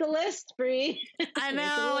 Make a list, Bree. I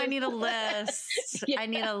know. I need a list. Yeah. I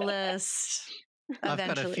need a list. I've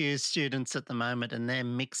got a few students at the moment, and they're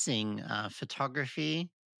mixing photography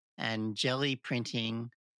and jelly printing,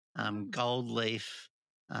 gold leaf,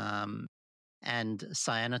 and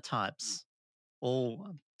cyanotypes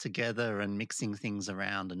all together, and mixing things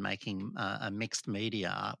around and making a mixed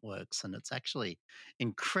media artworks. And it's actually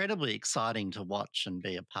incredibly exciting to watch and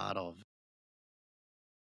be a part of.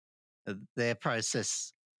 Their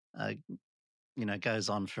process, goes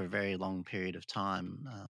on for a very long period of time.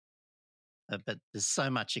 But there's so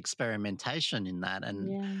much experimentation in that,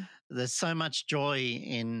 and there's so much joy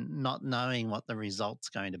in not knowing what the result's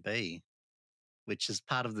going to be, which is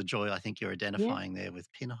part of the joy I think you're identifying there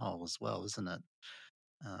with pinhole as well, isn't it?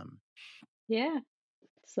 Yeah,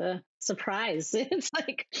 it's a surprise. It's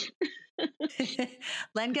like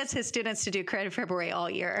Len gets his students to do Creative February all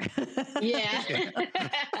year. Yeah.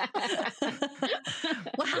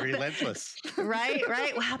 Relentless. Right.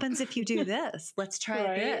 What happens if you do this? Let's try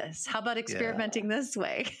this. How about experimenting this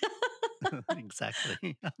way?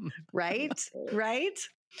 Exactly. Right.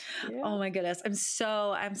 Yeah. Oh my goodness. I'm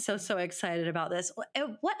so excited about this.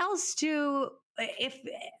 What else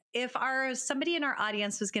if somebody in our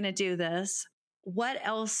audience was going to do this, what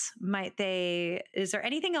else is there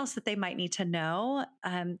anything else that they might need to know?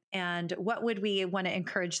 And what would we want to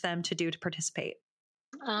encourage them to do to participate?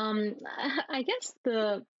 I guess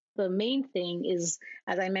the main thing is,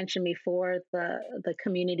 as I mentioned before, the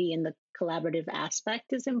community and the collaborative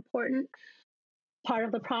aspect is important part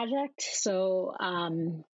of the project. So,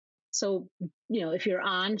 if you're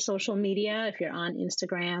on social media, if you're on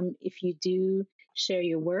Instagram, if you do share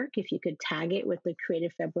your work, if you could tag it with the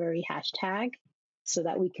Creative February hashtag so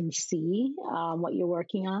that we can see what you're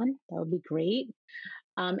working on, that would be great.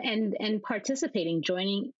 And participating,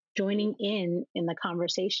 joining in the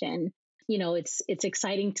conversation. It's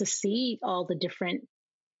exciting to see all the different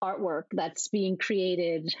artwork that's being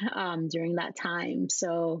created during that time.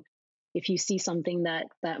 So if you see something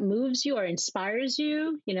that moves you or inspires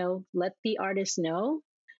you, let the artist know.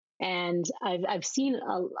 And I've seen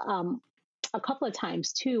a couple of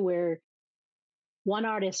times too, where one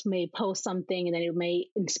artist may post something and then it may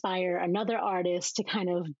inspire another artist to kind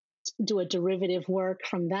of do a derivative work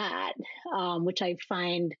from that, which I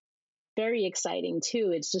find very exciting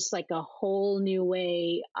too. It's just like a whole new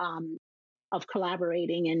way of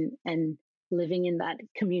collaborating and living in that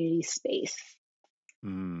community space.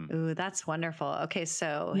 Ooh, that's wonderful. Okay,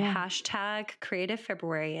 so hashtag Creative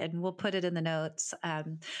February, and we'll put it in the notes.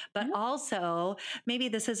 But also, maybe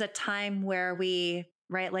this is a time where we,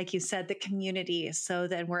 right, like you said, the community, so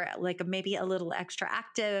then we're like maybe a little extra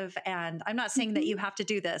active. And I'm not saying that you have to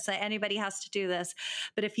do this, anybody has to do this,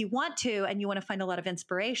 but if you want to, and you want to find a lot of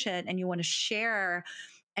inspiration and you want to share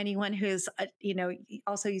anyone who's,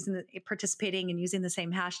 also participating and using the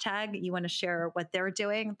same hashtag, you want to share what they're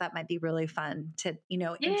doing, that might be really fun to,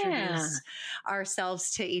 introduce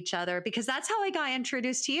ourselves to each other, because that's how I got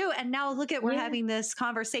introduced to you. And now look at, we're having this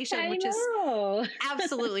conversation, which is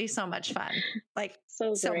absolutely so much fun. Like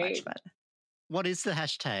so much fun. What is the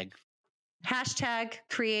hashtag? Hashtag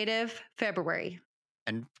Creative February.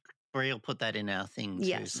 And Bree will put that in our thing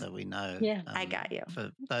too, so we know. Yeah, I got you.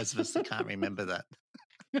 For those of us that can't remember that.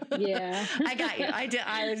 Yeah, I got you.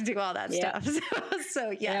 I do all that stuff.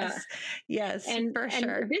 So yes, and for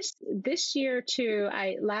sure. This year too,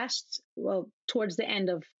 towards the end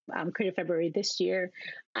of Creative February this year,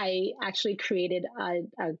 I actually created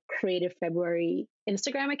a Creative February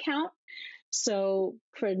Instagram account. So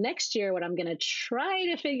for next year, what I'm going to try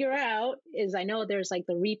to figure out is, I know there's like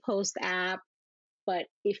the repost app, but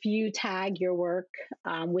if you tag your work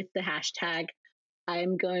with the hashtag,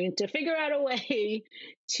 I'm going to figure out a way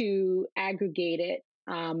to aggregate it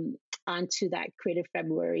onto that Creative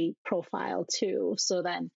February profile too. So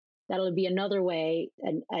then that'll be another way,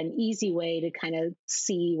 an easy way to kind of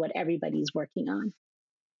see what everybody's working on.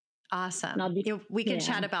 Awesome. We can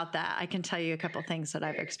chat about that. I can tell you a couple things that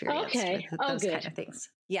I've experienced with those kind of things.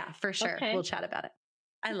 Yeah, for sure. Okay. We'll chat about it.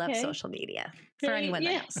 I love social media for anyone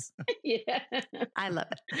that knows. I love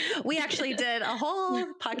it. We actually did a whole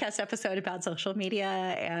podcast episode about social media,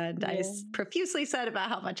 and I profusely said about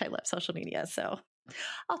how much I love social media. So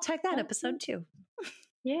I'll tag that episode too.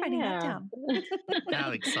 Writing that down.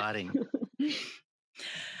 How exciting.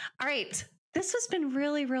 All right. This has been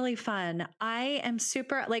really, really fun. I am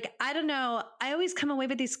super, I don't know. I always come away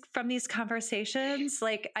with from these conversations.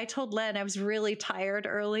 Like I told Len, I was really tired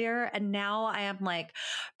earlier, and now I am like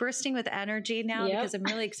bursting with energy now because I'm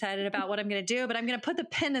really excited about what I'm going to do, but I'm going to put the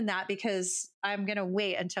pin in that because I'm going to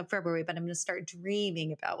wait until February, but I'm going to start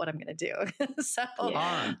dreaming about what I'm going to do. So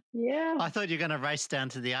I thought you were going to race down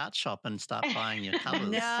to the art shop and start buying your colors.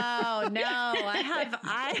 No,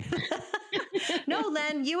 no,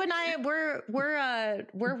 Len, you and I,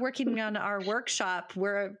 we're working on our workshop.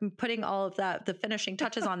 We're putting all of the finishing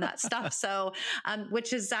touches on that stuff. So,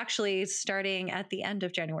 which is actually starting at the end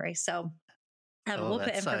of January. So we'll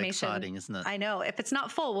put information. So exciting, isn't it? I know. If it's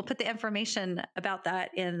not full, we'll put the information about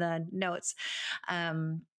that in the notes.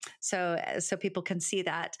 So people can see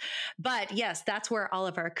that. But yes, that's where a lot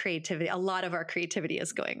of our creativity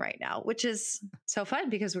is going right now, which is so fun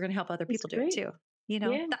because we're going to help other people do it too.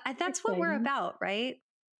 That's what we're about, right?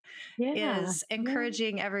 Is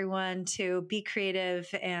encouraging everyone to be creative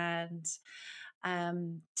and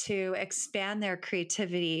to expand their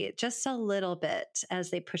creativity just a little bit as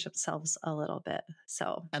they push themselves a little bit.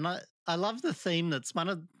 So, and I love the theme. That's one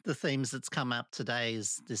of the themes that's come up today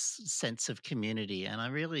is this sense of community, and I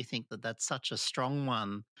really think that that's such a strong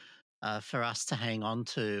one for us to hang on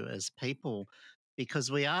to as people,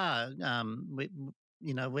 because we are,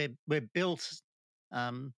 we're built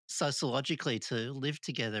sociologically to live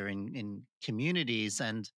together in communities,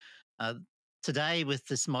 and today with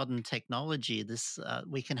this modern technology,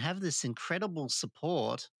 we can have this incredible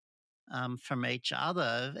support from each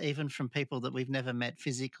other, even from people that we've never met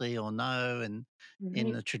physically or know, and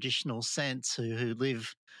in the traditional sense, who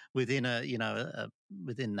live within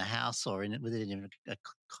within the house or within a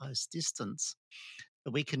close distance.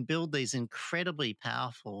 But we can build these incredibly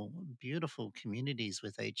powerful, beautiful communities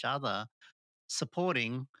with each other,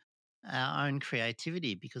 supporting our own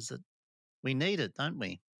creativity, because we need it, don't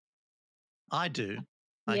we? I do.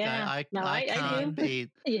 I can't be.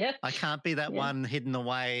 I can't be that one hidden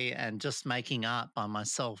away and just making art by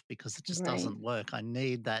myself, because it just doesn't work. I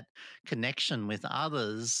need that connection with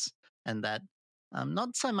others, and that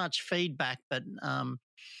not so much feedback, but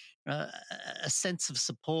a sense of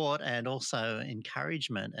support and also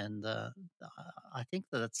encouragement. And I think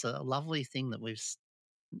that it's a lovely thing that we've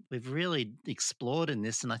really explored in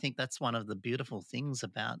this, and I think that's one of the beautiful things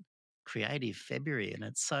about Creative February, and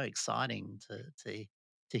it's so exciting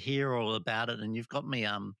to hear all about it. And you've got me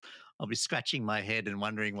on I'll be scratching my head and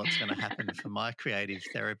wondering what's going to happen for my creative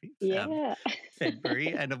therapy Yeah. February,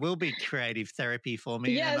 and it will be creative therapy for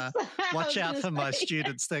me. Yes. And I watch was out gonna for my say.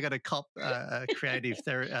 students; they're going to cop creative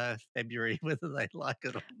February, whether they like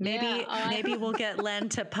it or not. Maybe Yeah, maybe we'll get Len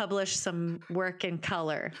to publish some work in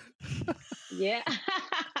color. Yeah.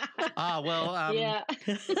 Yeah.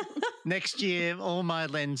 Next year, all my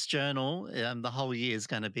Lens journal, the whole year is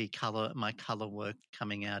going to be my color work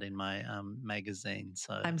coming out in my magazine.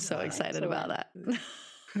 So I'm so excited about that.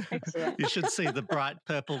 Excellent. you should see the bright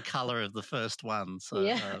purple color of the first one. So,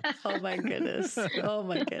 Yeah. Oh my goodness. Oh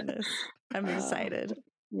my goodness. I'm excited.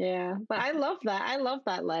 Yeah, but I love that. I love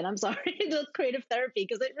that, Len. I'm sorry, the creative therapy,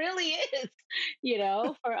 because it really is,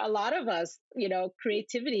 for a lot of us,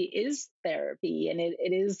 creativity is therapy, and it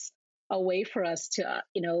is a way for us to, I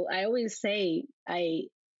always say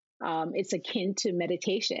it's akin to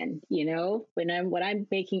meditation, when I'm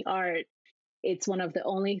making art, it's one of the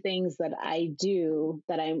only things that I do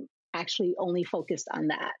that I'm actually only focused on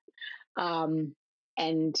that.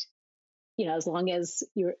 And as long as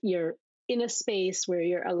you're in a space where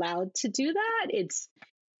you're allowed to do that, it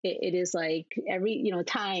is like every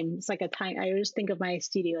time. It's like a time. I always think of my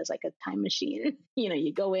studio as like a time machine.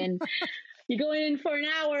 You go in for an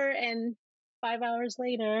hour, and 5 hours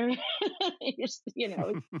later, it's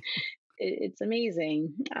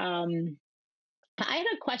amazing. I had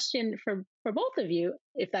a question for both of you,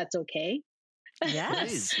 if that's okay. Yes.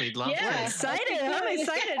 please, we'd love Yeah. I'm excited. I'm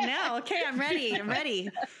excited now. Okay, I'm ready. I'm ready.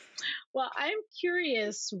 Well, I'm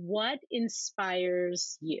curious, what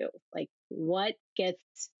inspires you? Like, what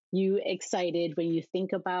gets you excited when you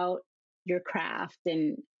think about your craft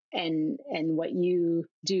and what you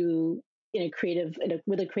do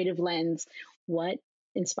with a creative lens? What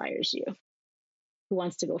inspires you? Who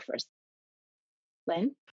wants to go first?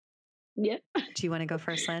 Len? Yeah. Do you want to go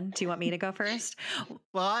first, Len? Do you want me to go first?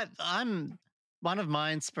 Well, I'm one of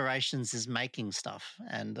my inspirations is making stuff,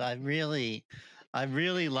 and I really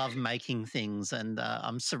love making things, and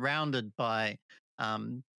I'm surrounded by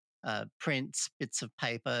prints, bits of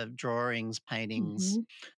paper, drawings, paintings,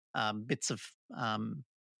 bits of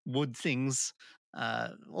wood things,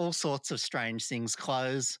 all sorts of strange things,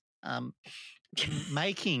 clothes.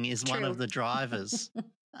 Making is one True. of the drivers.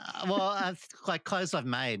 Like clothes I've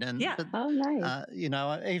made, and Yeah. Oh, nice.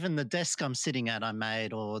 even the desk I'm sitting at, I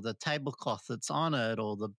made, or the tablecloth that's on it,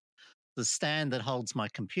 or the stand that holds my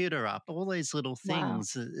computer up. All these little Wow.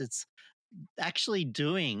 things. It's actually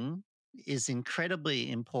doing is incredibly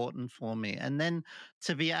important for me, and then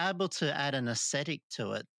to be able to add an aesthetic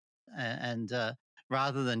to it, and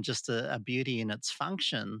rather than just a beauty in its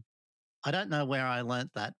function. I don't know where I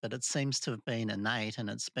learnt that, but it seems to have been innate, and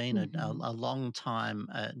it's been a long time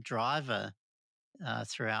driver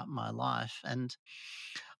throughout my life. And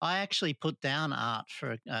I actually put down art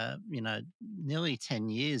for nearly 10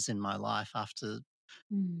 years in my life after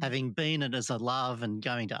having been it as a love and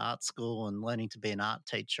going to art school and learning to be an art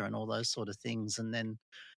teacher and all those sort of things, and then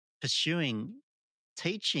pursuing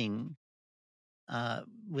teaching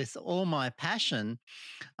with all my passion.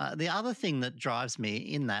 The other thing that drives me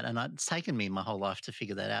in that, and it's taken me my whole life to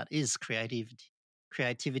figure that out, is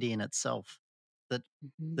creativity in itself. That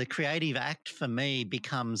the creative act for me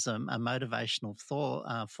becomes a motivational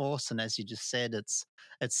force, and as you just said, it's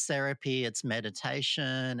therapy, it's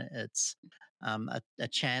meditation, it's a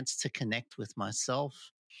chance to connect with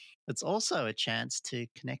myself. It's also a chance to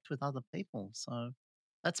connect with other people. So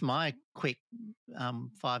that's my quick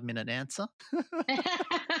 5-minute answer.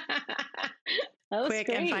 Quick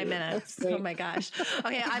in 5 minutes. Oh my gosh.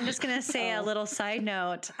 Okay, I'm just going to say a little side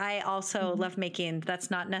note. I also love making.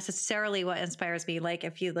 That's not necessarily what inspires me. Like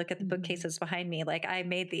if you look at the bookcases behind me, like I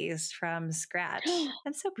made these from scratch.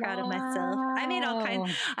 I'm so proud of myself. I made all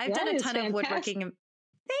kinds. I've done a ton of woodworking.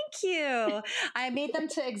 Thank you. I made them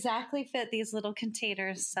to exactly fit these little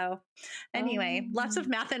containers. So anyway, lots of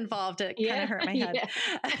math involved. It kind of hurt my head.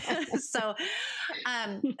 So,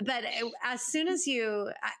 but as soon as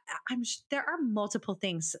there are multiple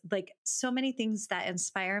things, like so many things that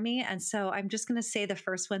inspire me. And so I'm just going to say the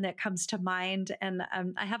first one that comes to mind. And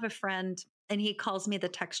I have a friend, and he calls me the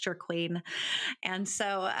texture queen. And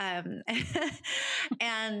so,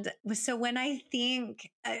 so when I think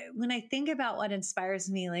about what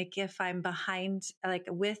inspires me, like if I'm behind, like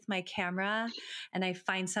with my camera and I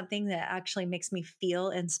find something that actually makes me feel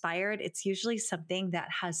inspired, it's usually something that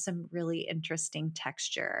has some really interesting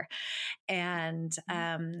texture. And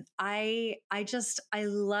I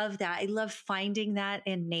love that. I love finding that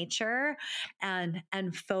in nature and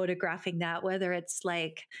photographing that, whether it's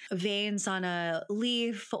like veins on on a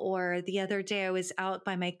leaf, or the other day I was out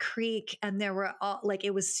by my creek and there were all like,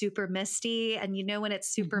 it was super misty. And you know, when it's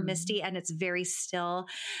super misty and it's very still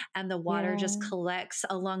and the water just collects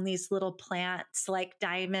along these little plants like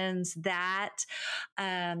diamonds,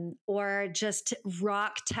 or just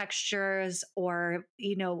rock textures, or,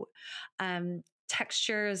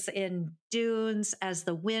 textures in dunes as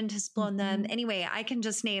the wind has blown them. Anyway, I can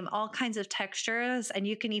just name all kinds of textures, and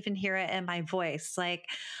you can even hear it in my voice. Like,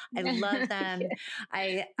 I love them.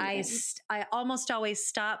 I almost always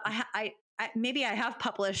stop. I maybe I have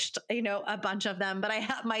published, a bunch of them, but I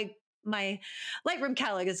have my Lightroom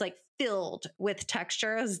catalog is like filled with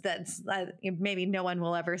textures that's maybe no one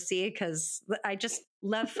will ever see, because I just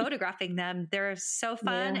love photographing them. They're so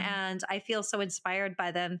fun, and I feel so inspired by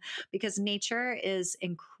them because nature is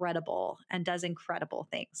incredible and does incredible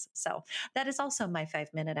things. So that is also my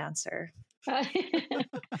 5-minute answer. Oh,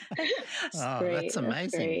 that's amazing.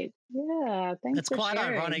 That's great. Yeah, thanks. It's for quite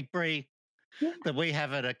sharing. ironic, Brie, that we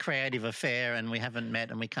have a creative affair and we haven't met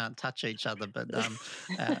and we can't touch each other. But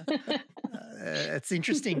it's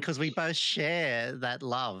interesting because we both share that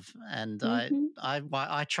love, and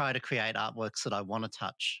I try to create artworks that I want to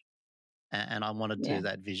touch, and I want to do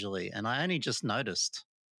that visually. And I only just noticed,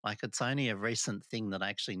 like, it's only a recent thing that I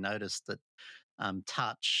actually noticed that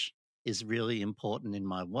touch is really important in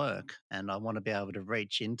my work, and I want to be able to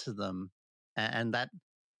reach into them, and that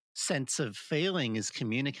sense of feeling is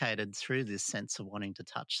communicated through this sense of wanting to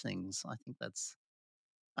touch things. I think that's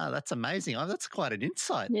amazing. Oh, that's quite an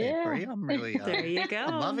insight there, Brie. I'm really there you go.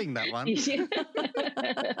 I'm loving that one.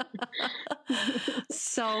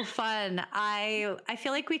 So fun. I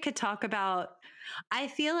feel like we could talk about, I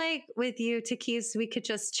feel like with you, Takeyce, we could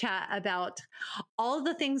just chat about all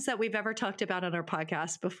the things that we've ever talked about on our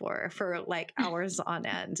podcast before for like hours on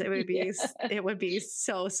end. It would be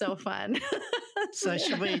so fun. So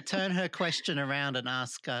should we turn her question around and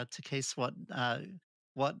ask Takeyce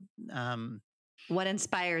what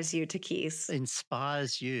inspires you, Takeyce?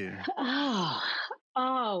 Inspires you. Oh,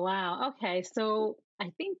 wow. Okay. So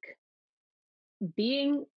I think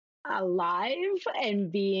being alive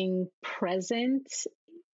and being present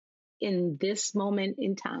in this moment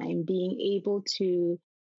in time, being able to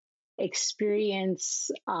experience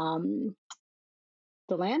the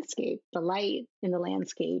landscape, the light in the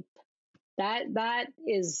landscape, that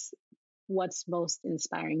is what's most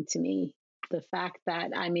inspiring to me. The fact that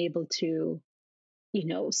I'm able to,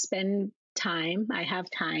 spend time. I have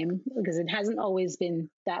time, because it hasn't always been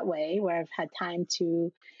that way, where I've had time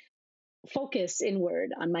to focus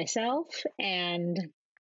inward on myself. And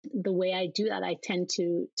the way I do that, I tend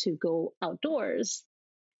to go outdoors.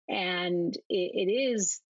 And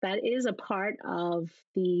that is a part of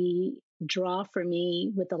the draw for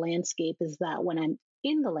me with the landscape, is that when I'm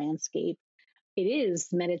in the landscape, it is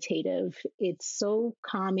meditative. It's so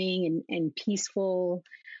calming and peaceful,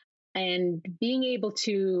 and being able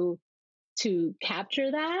to capture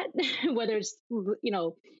that, whether it's,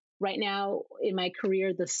 right now in my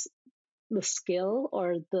career, the skill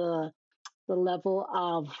or the level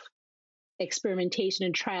of experimentation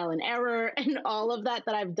and trial and error and all of that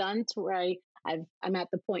I've done, to where I'm at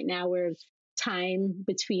the point now where time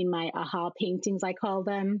between my aha paintings, I call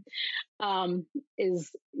them, is,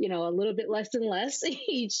 a little bit less and less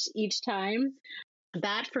each time.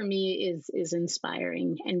 That for me is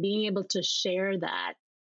inspiring, and being able to share that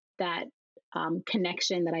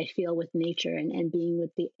connection that I feel with nature, and being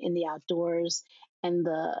in the outdoors, and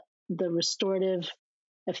the restorative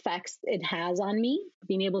effects it has on me,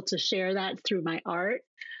 being able to share that through my art.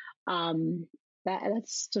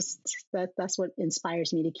 That's what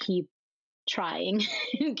inspires me to keep trying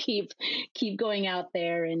and keep going out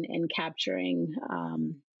there and capturing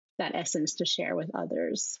that essence to share with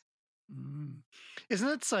others. Isn't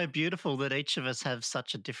it so beautiful that each of us have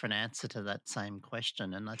such a different answer to that same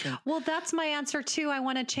question? And I think, well, that's my answer too. I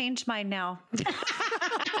want to change mine now.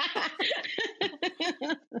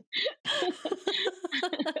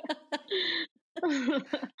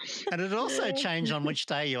 And it also changes on which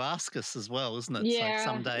day you ask us as well, isn't it? Yeah, like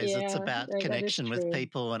some days it's about connection with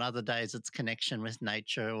people, and other days it's connection with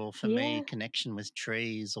nature, or for me, connection with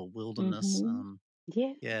trees or wilderness.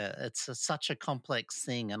 It's such a complex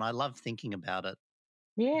thing, and I love thinking about it.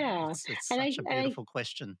 It's such a beautiful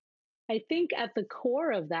question. I think at the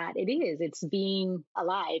core of that, it's being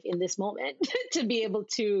alive in this moment to be able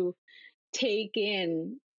to take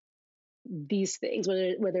in these things,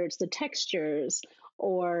 whether it's the textures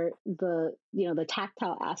or the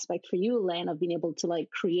tactile aspect for you, Len, of being able to like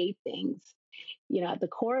create things. At the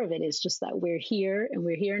core of it is just that we're here and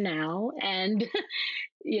we're here now. And,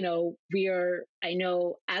 I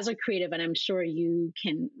know as a creative, and I'm sure you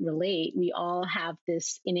can relate, we all have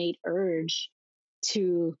this innate urge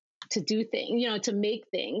to do things, to make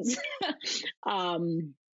things.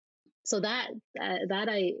 So that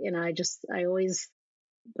I always,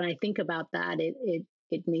 when I think about that,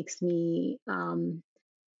 it makes me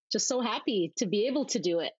just so happy to be able to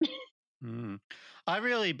do it. Mm. I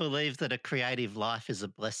really believe that a creative life is a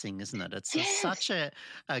blessing, isn't it? It's Yes. such a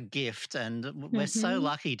gift, and we're so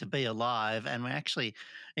lucky to be alive, and we're actually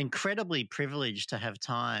incredibly privileged to have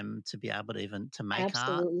time to be able to even to make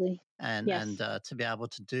Absolutely. art Yes. and to be able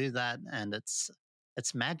to do that. And it's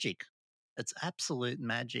magic. It's absolute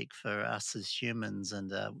magic for us as humans,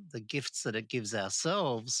 and the gifts that it gives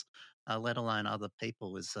ourselves, let alone other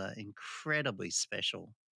people, is incredibly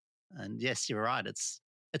special. And yes, you're right.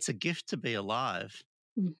 It's a gift to be alive.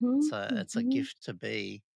 It's a gift to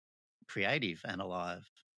be creative and alive.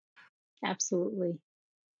 Absolutely.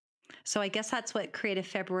 So I guess that's what Creative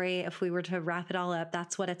February, if we were to wrap it all up,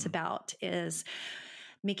 that's what it's about, is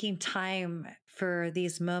making time for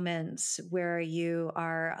these moments where you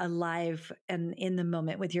are alive and in the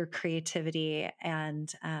moment with your creativity. And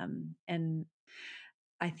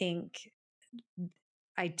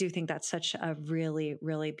I do think that's such a really,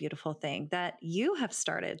 really beautiful thing that you have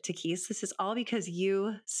started, Takeyce. This is all because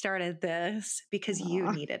you started this because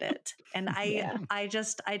you needed it. And I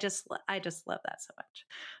just love that so much.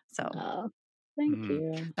 So thank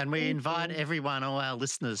you. And we invite everyone, all our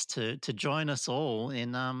listeners, to join us all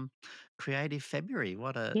in Creative February.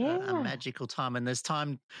 What a magical time. And there's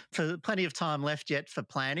plenty of time left yet for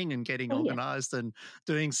planning and getting organized and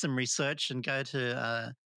doing some research, and go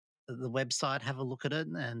to the website, have a look at it,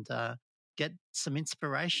 and get some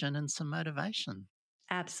inspiration and some motivation.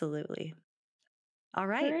 Absolutely. All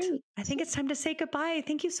right. Great. I think it's time to say goodbye.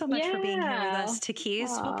 Thank you so much for being here with us,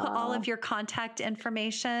 Takeyce. We'll put all of your contact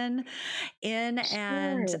information in,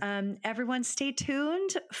 and everyone stay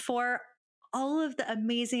tuned for all of the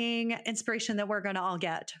amazing inspiration that we're going to all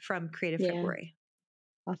get from Creative February.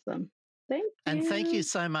 Awesome. Thank you. And thank you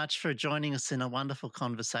so much for joining us in a wonderful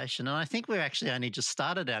conversation. And I think we've actually only just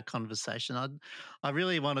started our conversation. I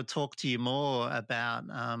really want to talk to you more about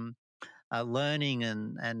learning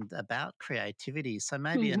and about creativity. So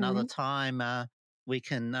maybe another time we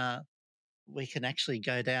can actually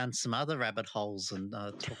go down some other rabbit holes and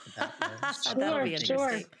talk about those.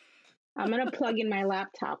 Sure. I'm gonna plug in my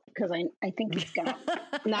laptop because I think it's gonna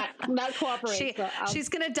not cooperate. She's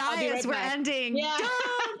gonna die as we're ending. Yeah.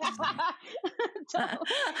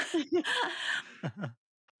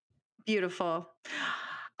 Beautiful.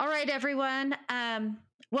 All right, everyone.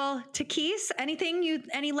 Well, Takeyce,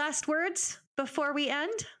 any last words before we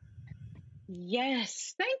end?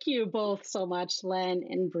 Yes. Thank you both so much, Len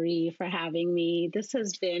and Bree, for having me. This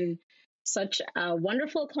has been such a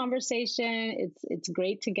wonderful conversation. It's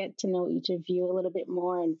great to get to know each of you a little bit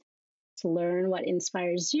more and to learn what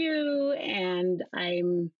inspires you. And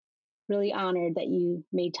I'm really honored that you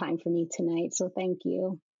made time for me tonight. So thank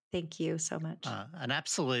you. Thank you so much. An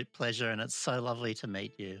absolute pleasure, and it's so lovely to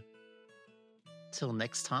meet you. Till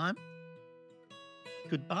next time,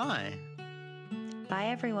 goodbye. Bye,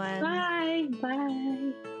 everyone. Bye.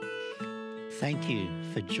 Bye. Thank you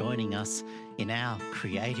for joining us in our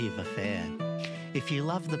creative affair. If you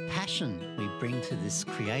love the passion we bring to this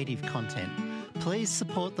creative content, please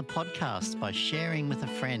support the podcast by sharing with a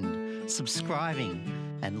friend, subscribing,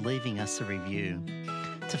 and leaving us a review.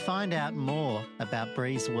 To find out more about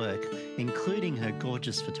Bree's work, including her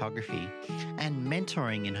gorgeous photography and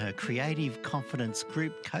mentoring in her Creative Confidence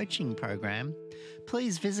Group Coaching program,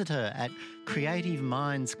 please visit her at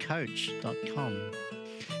creativemindscoach.com.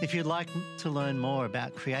 If you'd like to learn more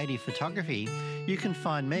about creative photography, you can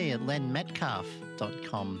find me at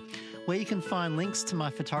lenmetcalf.com, where you can find links to my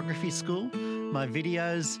photography school, my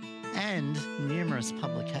videos, and numerous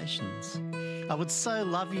publications. I would so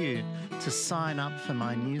love you to sign up for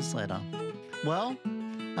my newsletter. Well,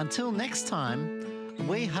 until next time,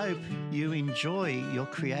 we hope you enjoy your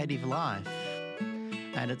creative life.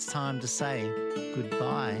 And it's time to say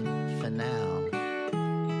goodbye for now.